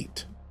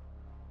gate.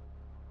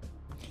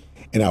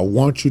 And I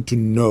want you to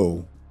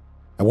know,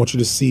 I want you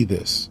to see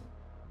this,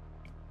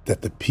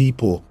 that the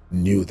people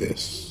knew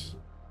this.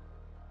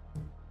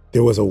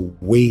 There was a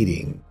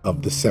weighting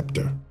of the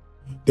scepter.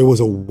 There was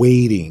a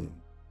weighting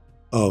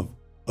of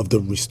the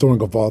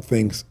restoring of all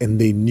things, and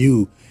they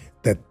knew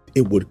that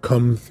it would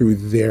come through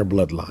their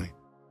bloodline.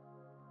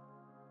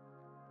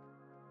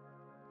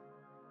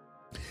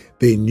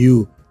 They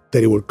knew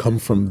that it would come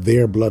from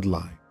their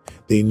bloodline.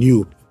 They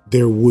knew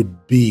there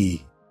would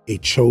be a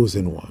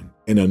chosen one,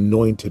 an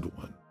anointed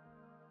one.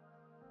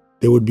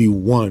 There would be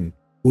one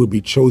who would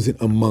be chosen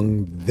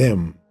among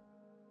them,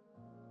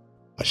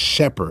 a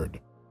shepherd.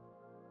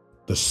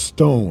 The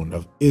stone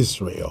of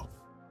Israel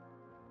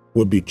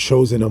would be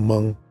chosen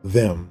among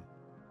them.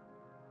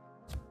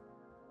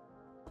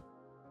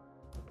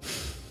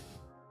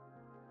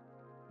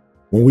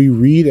 When we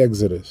read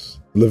Exodus,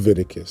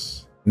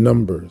 Leviticus,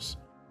 Numbers,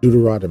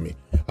 Deuteronomy,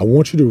 I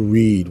want you to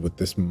read with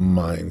this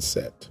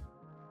mindset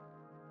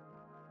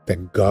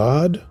that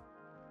God,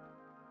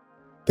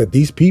 that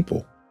these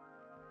people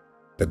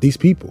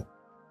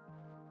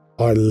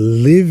are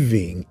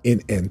living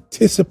in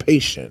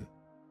anticipation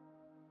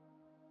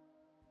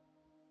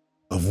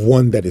of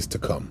one that is to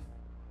come.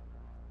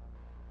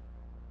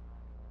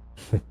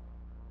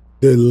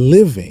 They're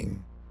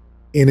living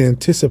in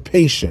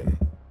anticipation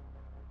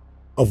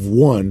of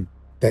one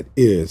that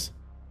is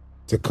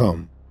to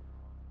come.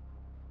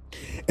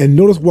 And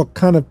notice what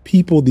kind of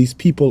people these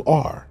people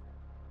are.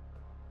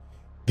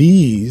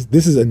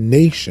 This is a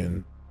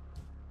nation,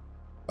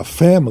 a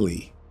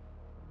family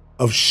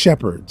of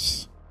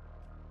shepherds.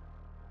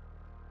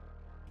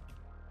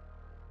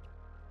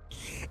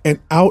 And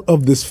out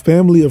of this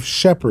family of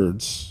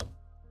shepherds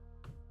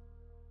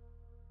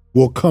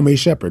will come a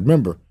shepherd.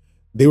 Remember,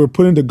 they were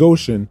put into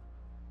Goshen,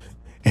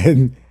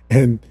 and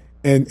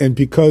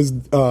because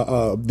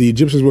the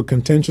Egyptians were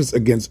contentious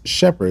against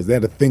shepherds, they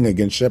had a thing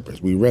against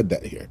shepherds. We read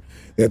that here.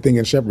 They had a thing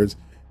against shepherds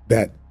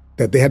that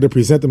they had to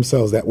present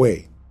themselves that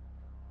way,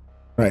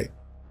 right?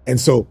 And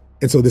so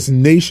this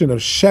nation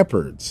of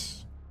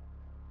shepherds,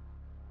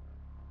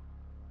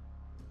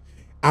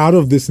 out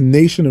of this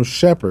nation of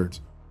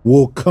shepherds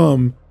will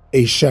come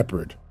a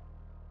shepherd.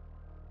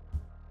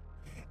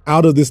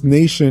 Out of this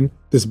nation,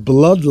 this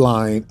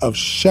bloodline of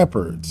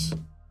shepherds,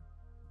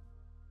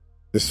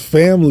 this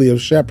family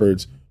of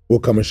shepherds will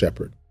come a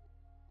shepherd.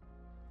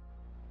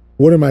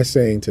 What am I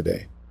saying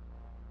today?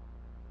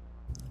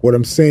 What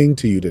I'm saying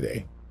to you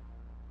today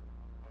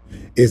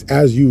is,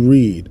 as you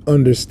read,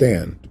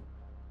 understand,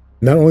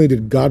 not only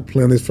did God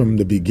plan this from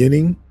the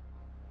beginning,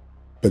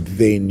 but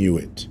they knew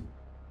it.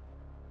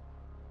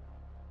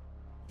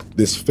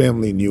 This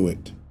family knew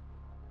it.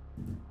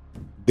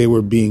 They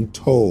were being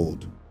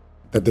told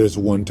that there's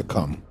one to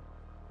come.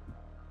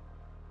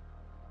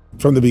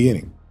 From the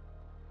beginning.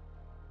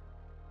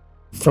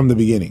 From the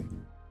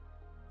beginning.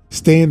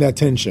 Stay in that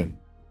tension.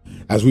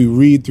 As we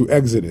read through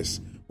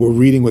Exodus, we're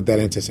reading with that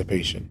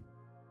anticipation.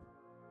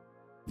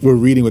 We're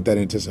reading with that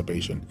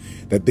anticipation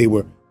that they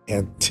were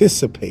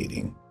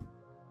anticipating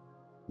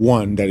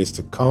one that is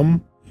to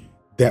come,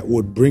 that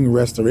would bring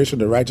restoration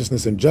to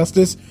righteousness and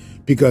justice,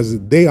 because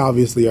they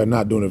obviously are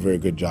not doing a very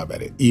good job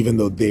at it, even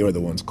though they are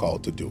the ones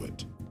called to do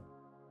it.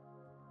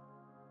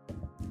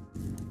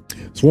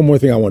 So one more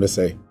thing I want to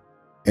say,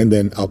 and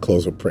then I'll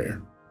close with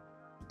prayer.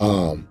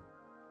 I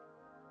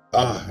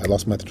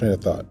lost my train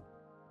of thought.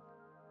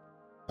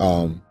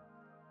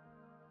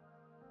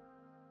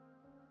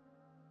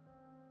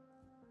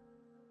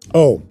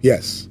 Oh,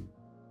 yes.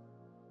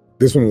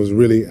 This one was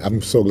really,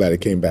 I'm so glad it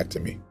came back to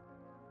me.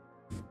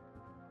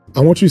 I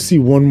want you to see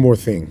one more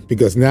thing,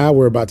 because now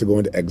we're about to go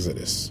into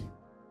Exodus,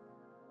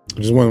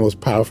 which is one of the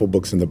most powerful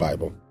books in the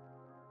Bible.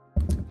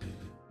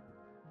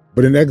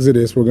 But in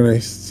Exodus, we're going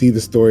to see the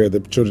story of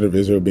the children of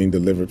Israel being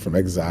delivered from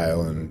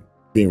exile and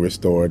being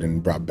restored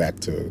and brought back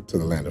to the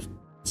land of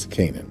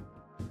Canaan.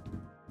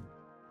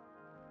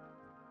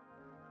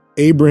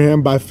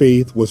 Abraham, by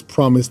faith, was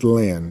promised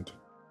land,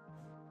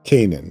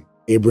 Canaan.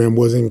 Abraham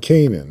was in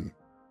Canaan.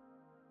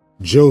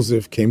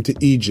 Joseph came to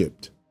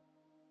Egypt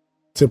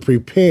to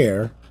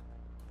prepare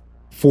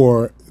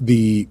for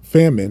the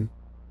famine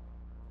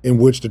in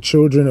which the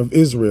children of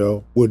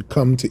Israel would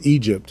come to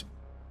Egypt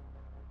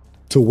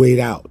to wait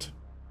out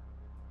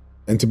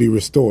and to be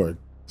restored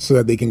so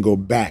that they can go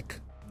back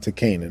to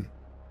Canaan.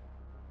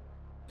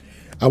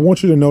 I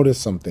want you to notice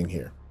something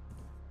here.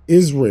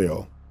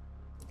 Israel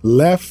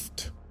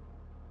left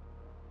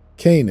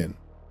Canaan,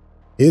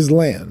 his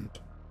land,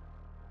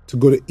 to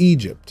go to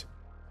Egypt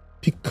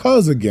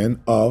because,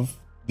 again, of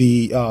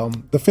the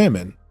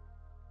famine.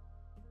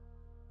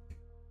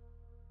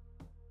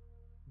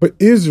 But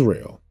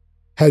Israel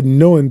had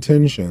no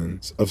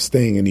intentions of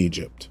staying in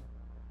Egypt.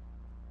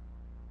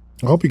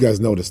 I hope you guys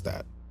noticed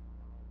that.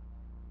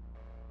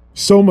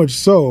 So much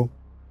so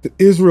that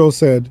Israel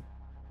said,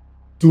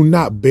 "Do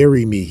not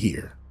bury me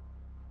here.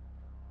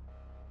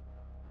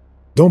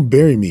 Don't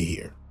bury me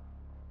here.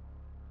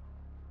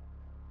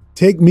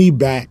 Take me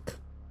back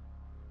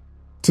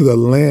to the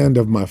land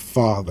of my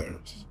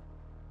fathers,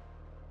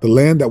 the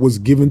land that was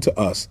given to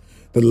us,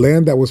 the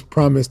land that was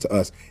promised to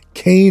us.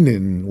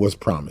 Canaan was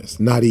promised,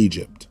 not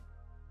Egypt.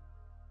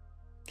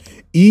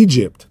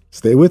 Egypt,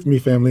 stay with me,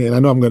 family, and I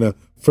know I'm going to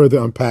further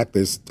unpack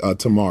this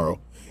tomorrow.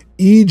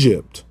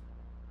 Egypt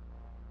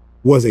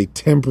was a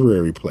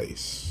temporary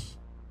place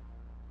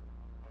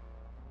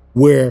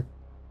where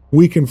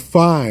we can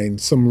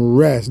find some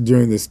rest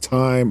during this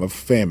time of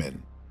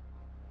famine.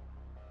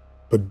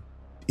 But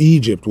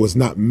Egypt was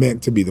not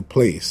meant to be the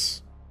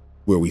place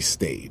where we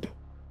stayed.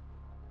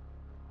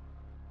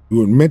 We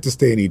were meant to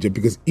stay in Egypt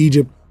because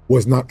Egypt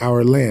was not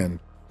our land.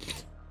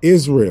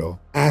 Israel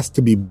asked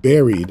to be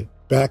buried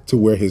back to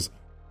where his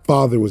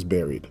father was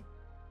buried.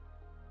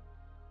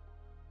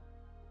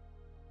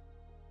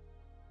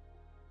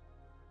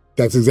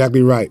 That's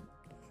exactly right.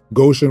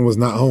 Goshen was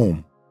not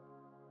home.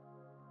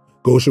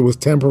 Goshen was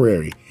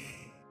temporary.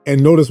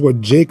 And notice what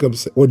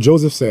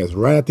Joseph says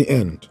right at the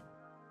end.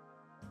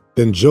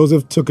 Then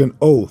Joseph took an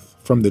oath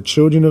from the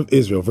children of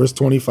Israel, verse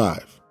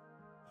 25.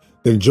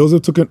 Then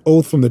Joseph took an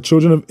oath from the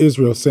children of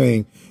Israel,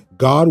 saying,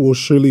 God will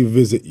surely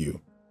visit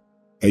you,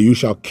 and you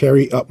shall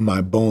carry up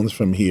my bones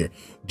from here.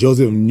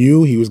 Joseph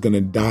knew he was going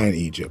to die in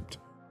Egypt,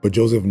 but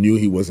Joseph knew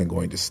he wasn't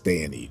going to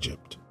stay in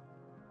Egypt.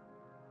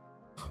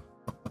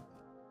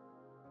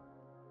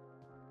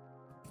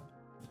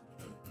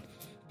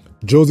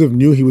 Joseph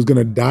knew he was going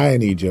to die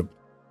in Egypt,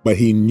 but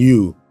he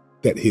knew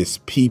that his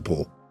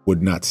people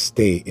would not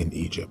stay in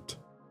Egypt.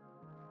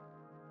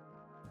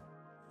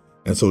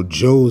 And so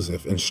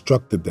Joseph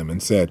instructed them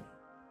and said,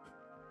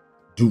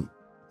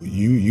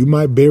 you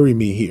might bury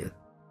me here,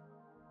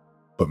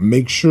 but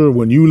make sure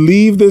when you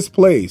leave this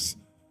place,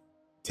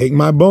 take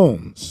my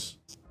bones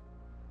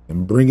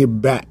and bring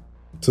it back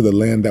to the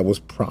land that was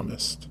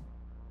promised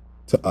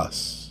to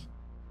us.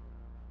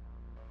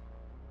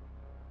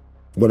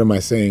 What am I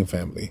saying,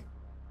 family?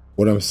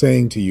 What I'm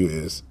saying to you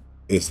is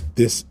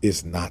this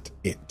is not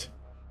it.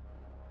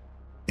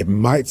 It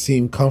might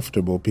seem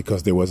comfortable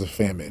because there was a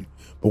famine,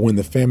 but when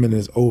the famine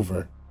is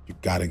over, you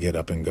got to get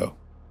up and go.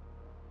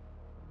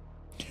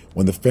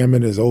 When the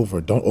famine is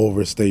over, don't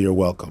overstay your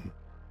welcome.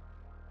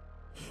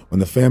 When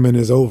the famine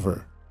is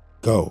over,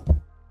 go.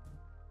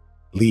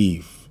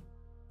 Leave.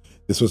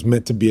 This was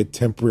meant to be a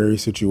temporary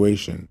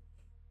situation.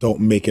 Don't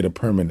make it a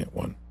permanent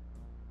one.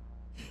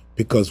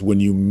 Because when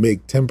you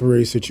make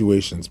temporary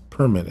situations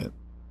permanent,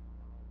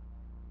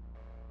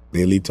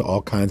 they lead to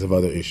all kinds of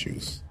other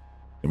issues.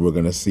 And we're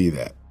going to see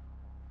that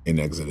in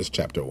Exodus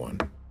chapter 1.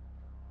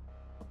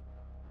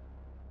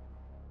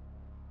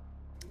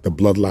 The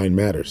bloodline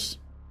matters.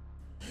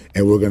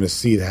 And we're going to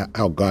see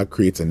how God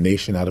creates a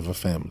nation out of a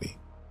family.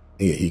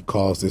 And yet he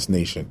calls this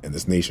nation, and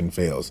this nation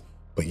fails.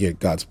 But yet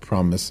God's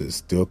promises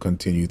still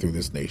continue through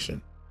this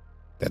nation.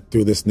 That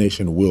through this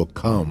nation will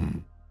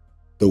come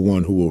the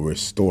one who will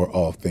restore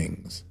all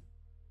things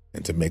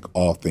and to make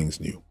all things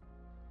new.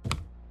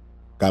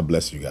 God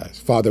bless you guys.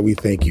 Father, we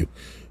thank you.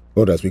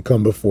 Lord, as we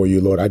come before you,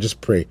 Lord, I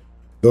just pray,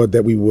 Lord,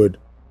 that we would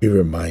be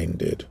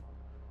reminded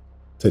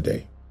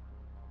today,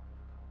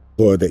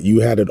 Lord, that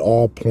you had it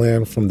all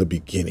planned from the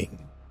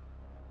beginning.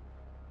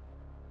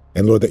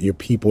 And Lord, that your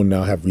people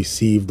now have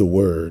received the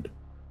word.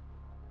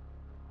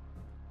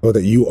 Lord,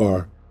 that you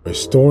are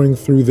restoring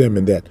through them,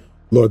 and that,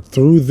 Lord,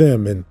 through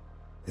them and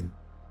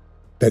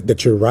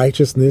that your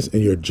righteousness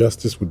and your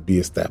justice would be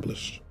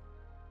established.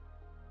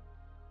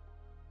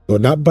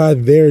 Lord, not by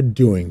their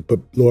doing, but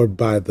Lord,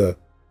 by the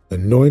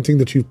anointing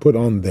that you've put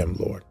on them,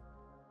 Lord.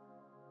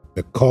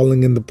 The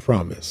calling and the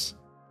promise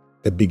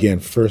that began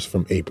first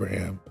from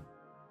Abraham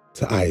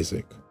to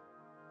Isaac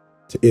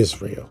to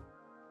Israel,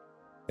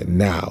 and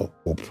now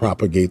will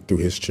propagate through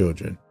his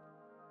children.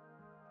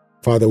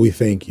 Father, we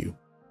thank you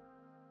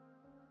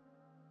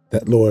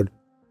that, Lord,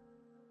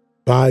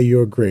 by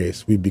your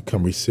grace, we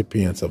become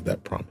recipients of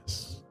that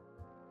promise.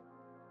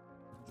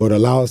 Lord,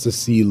 allow us to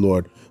see,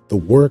 Lord, the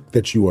work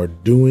that you are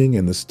doing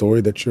and the story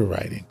that you're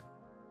writing.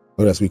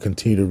 Lord, as we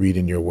continue to read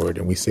in your word,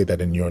 and we say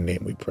that in your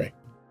name we pray.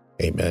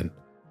 Amen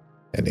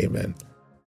and amen.